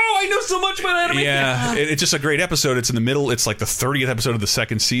 "No, I know so much about Animaniacs." Yeah, it's just a great episode. It's in the middle. It's like the 30th episode of the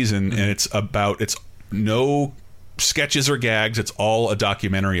second season, and it's no sketches or gags. It's all a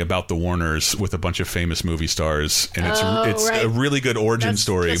documentary about the Warners with a bunch of famous movie stars, and it's a really good origin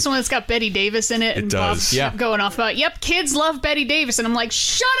story. That's the one that's got Betty Davis in it. It and does. Bob's going off about, kids love Betty Davis, and I'm like,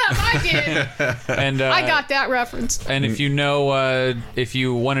 shut up, I did. And I got that reference. And if you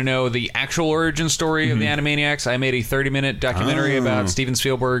want to know the actual origin story of the Animaniacs, I made a 30-minute documentary about Steven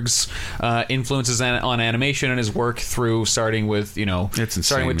Spielberg's influences on animation and his work through starting with Don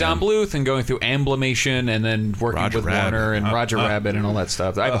Bluth and going through Amblimation and then working with Warner and Roger Rabbit and all that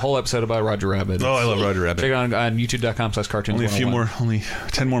stuff. I have a whole episode about Roger Rabbit. I love Roger Rabbit. Check it out on youtube.com/cartoons. Only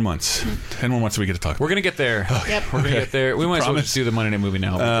 10 more months. 10 more months we get to talk about. We're going to get there. Okay. We're going to get there. We might as well just do the Monday Night Movie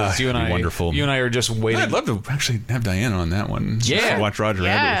now. Because you and I are just waiting. I'd love to actually have Diana on that one. Yeah. Watch Roger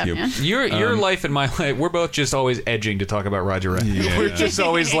Rabbit with you. Your life and my life, we're both just always edging to talk about Roger Rabbit. Yeah. We're just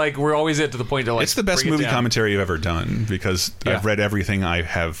always we're always at the point to It's the best movie commentary you've ever done because I've read everything I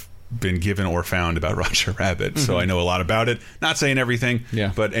have been given or found about Roger Rabbit, so I know a lot about it. Not saying everything,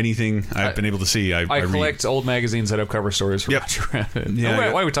 but anything I've been able to see, I collect old magazines that have cover stories for Roger Rabbit.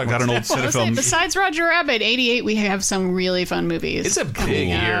 Yeah, why are we talking about an old cinefilm? Besides Roger Rabbit, 88, we have some really fun movies. It's a big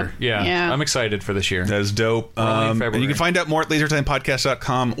year. Yeah. I'm excited for this year. That is dope. And you can find out more at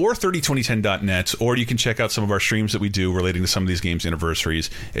lasertimepodcast.com or 302010.net, or you can check out some of our streams that we do relating to some of these games' anniversaries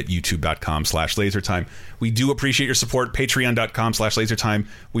at youtube.com/lasertime. We do appreciate your support. Patreon.com/lasertime.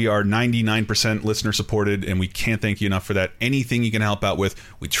 We are 99% listener supported, and we can't thank you enough for that. Anything you can help out with,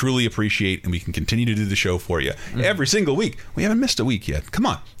 we truly appreciate, and we can continue to do the show for you every single week. We haven't missed a week yet. Come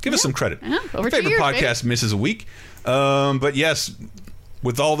on, give us some credit. Over Favorite 2 years, podcast misses a week. But yes,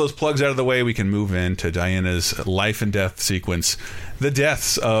 with all those plugs out of the way, we can move into Diana's life and death sequence. The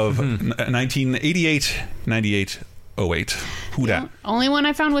deaths of 1988, 98, 08. Who dat? Only one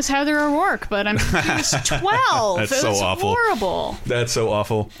I found was Heather O'Rourke, but he was 12. That's it so was awful. Horrible. That's so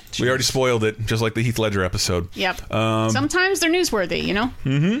awful. We already spoiled it, just like the Heath Ledger episode. Yep. Sometimes they're newsworthy, you know?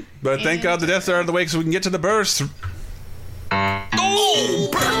 Mm-hmm. But thank God the deaths are out of the way so we can get to the births.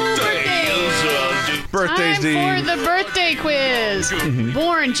 Birthdays, Time for the birthday quiz.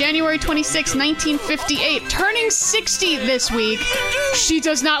 Born January 26, 1958, turning 60 this week. She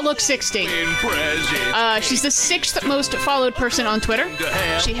does not look 60. She's the 6th most followed person on Twitter.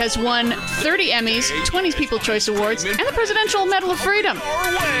 She has won 30 Emmys, 20 People's Choice Awards, and the Presidential Medal of Freedom.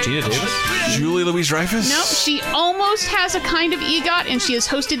 Gina Davis? Julie Louis-Dreyfus? No, she almost has a kind of EGOT, and she has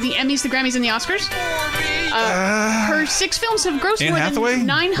hosted the Emmys, the Grammys, and the Oscars. Her 6 films have grossed Anne more Hathaway? than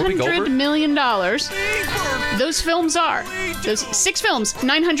 $900 million. Those 6 films,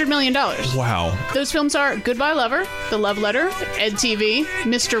 $900 million. Wow. Those films are Goodbye Lover, The Love Letter, Ed TV,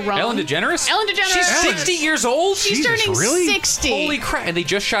 Mr. Wrong. Ellen DeGeneres? Ellen DeGeneres. She's 60 years old? She's turning 60. Holy crap. And they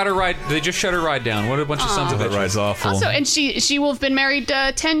just shot her ride down. What a bunch of sons of bitches. That ride's awful. Also, and she will have been married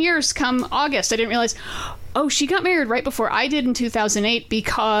 10 years come August. I didn't realize. Oh, she got married right before I did in 2008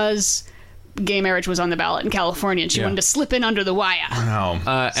 because gay marriage was on the ballot in California, and she wanted to slip in under the wire. Wow.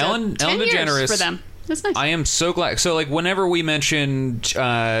 Ellen DeGeneres for them. That's nice. I am so glad. So, like, whenever we mention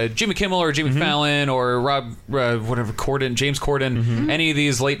Jimmy Kimmel or Jimmy Fallon or James Corden, any of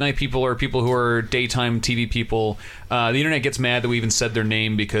these late night people or people who are daytime TV people, the internet gets mad that we even said their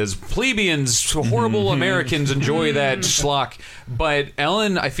name because plebeians, horrible Americans enjoy that schlock. But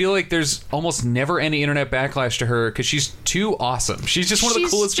Ellen, I feel like there's almost never any internet backlash to her because she's too awesome. She's just one of the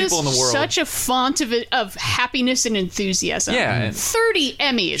coolest people in the world. Such a font of happiness and enthusiasm. Yeah. 30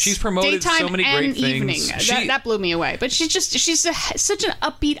 Emmys. She's promoted daytime so many and great things. Evening. That blew me away. But she's such an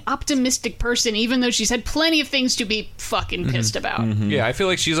upbeat, optimistic person, even though she's had plenty of things to be fucking pissed about. Yeah, I feel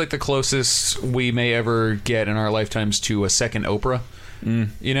like she's like the closest we may ever get in our lifetimes to a second Oprah.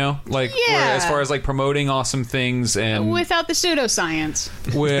 You know, like as far as like promoting awesome things and without the pseudoscience.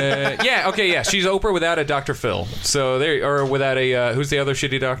 She's Oprah without a Dr. Phil. So there, or without a who's the other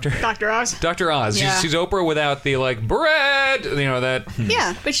shitty doctor? Dr. Oz. Dr. Oz. Yeah. She's Oprah without the like bread. You know that.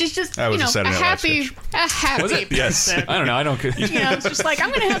 Yeah, but she's just a happy Was it? Yes. person. I don't know. I don't. It's just like, I'm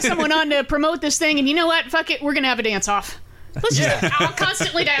going to have someone on to promote this thing, and you know what? Fuck it, we're going to have a dance off. Let's just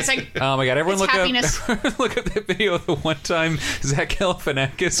constantly dancing. Oh my god! Everyone look happiness. look up that video of the one time Zach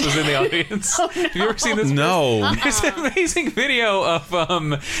Galifianakis was in the audience. Oh, no. Have you ever seen this? No. It's an amazing video of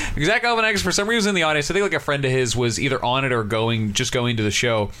Zach Galifianakis. For some reason, in the audience, I think like a friend of his was either on it or going to the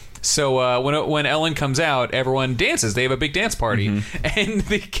show. So when Ellen comes out, everyone dances. They have a big dance party, and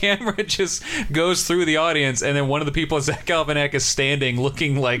the camera just goes through the audience, and then one of the people is Zach Galifianakis standing,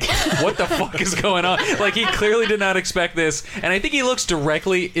 looking like, "What the fuck is going on?" Like he clearly did not expect this, and I think he looks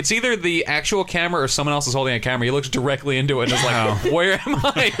directly. It's either the actual camera or someone else is holding a camera. He looks directly into it and is like, "Where am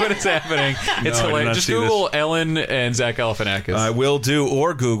I? What is happening?" It's hilarious. Just Google Ellen and Zach Galifianakis. I will do,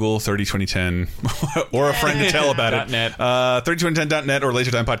 or Google 302010, or a friend to tell about it. .net. 302010.net or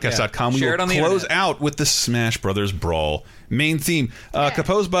LaserTimePodcast.com. We Share will it on the close internet. out with the Smash Brothers Brawl main theme,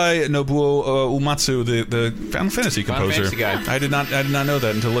 composed by Nobuo Uematsu, the Final Fantasy composer. Fantasy guy. I did not know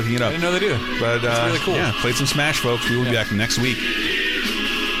that until looking it up. I didn't know that either. But That's really cool. Yeah, played some Smash, folks. We will be back next week.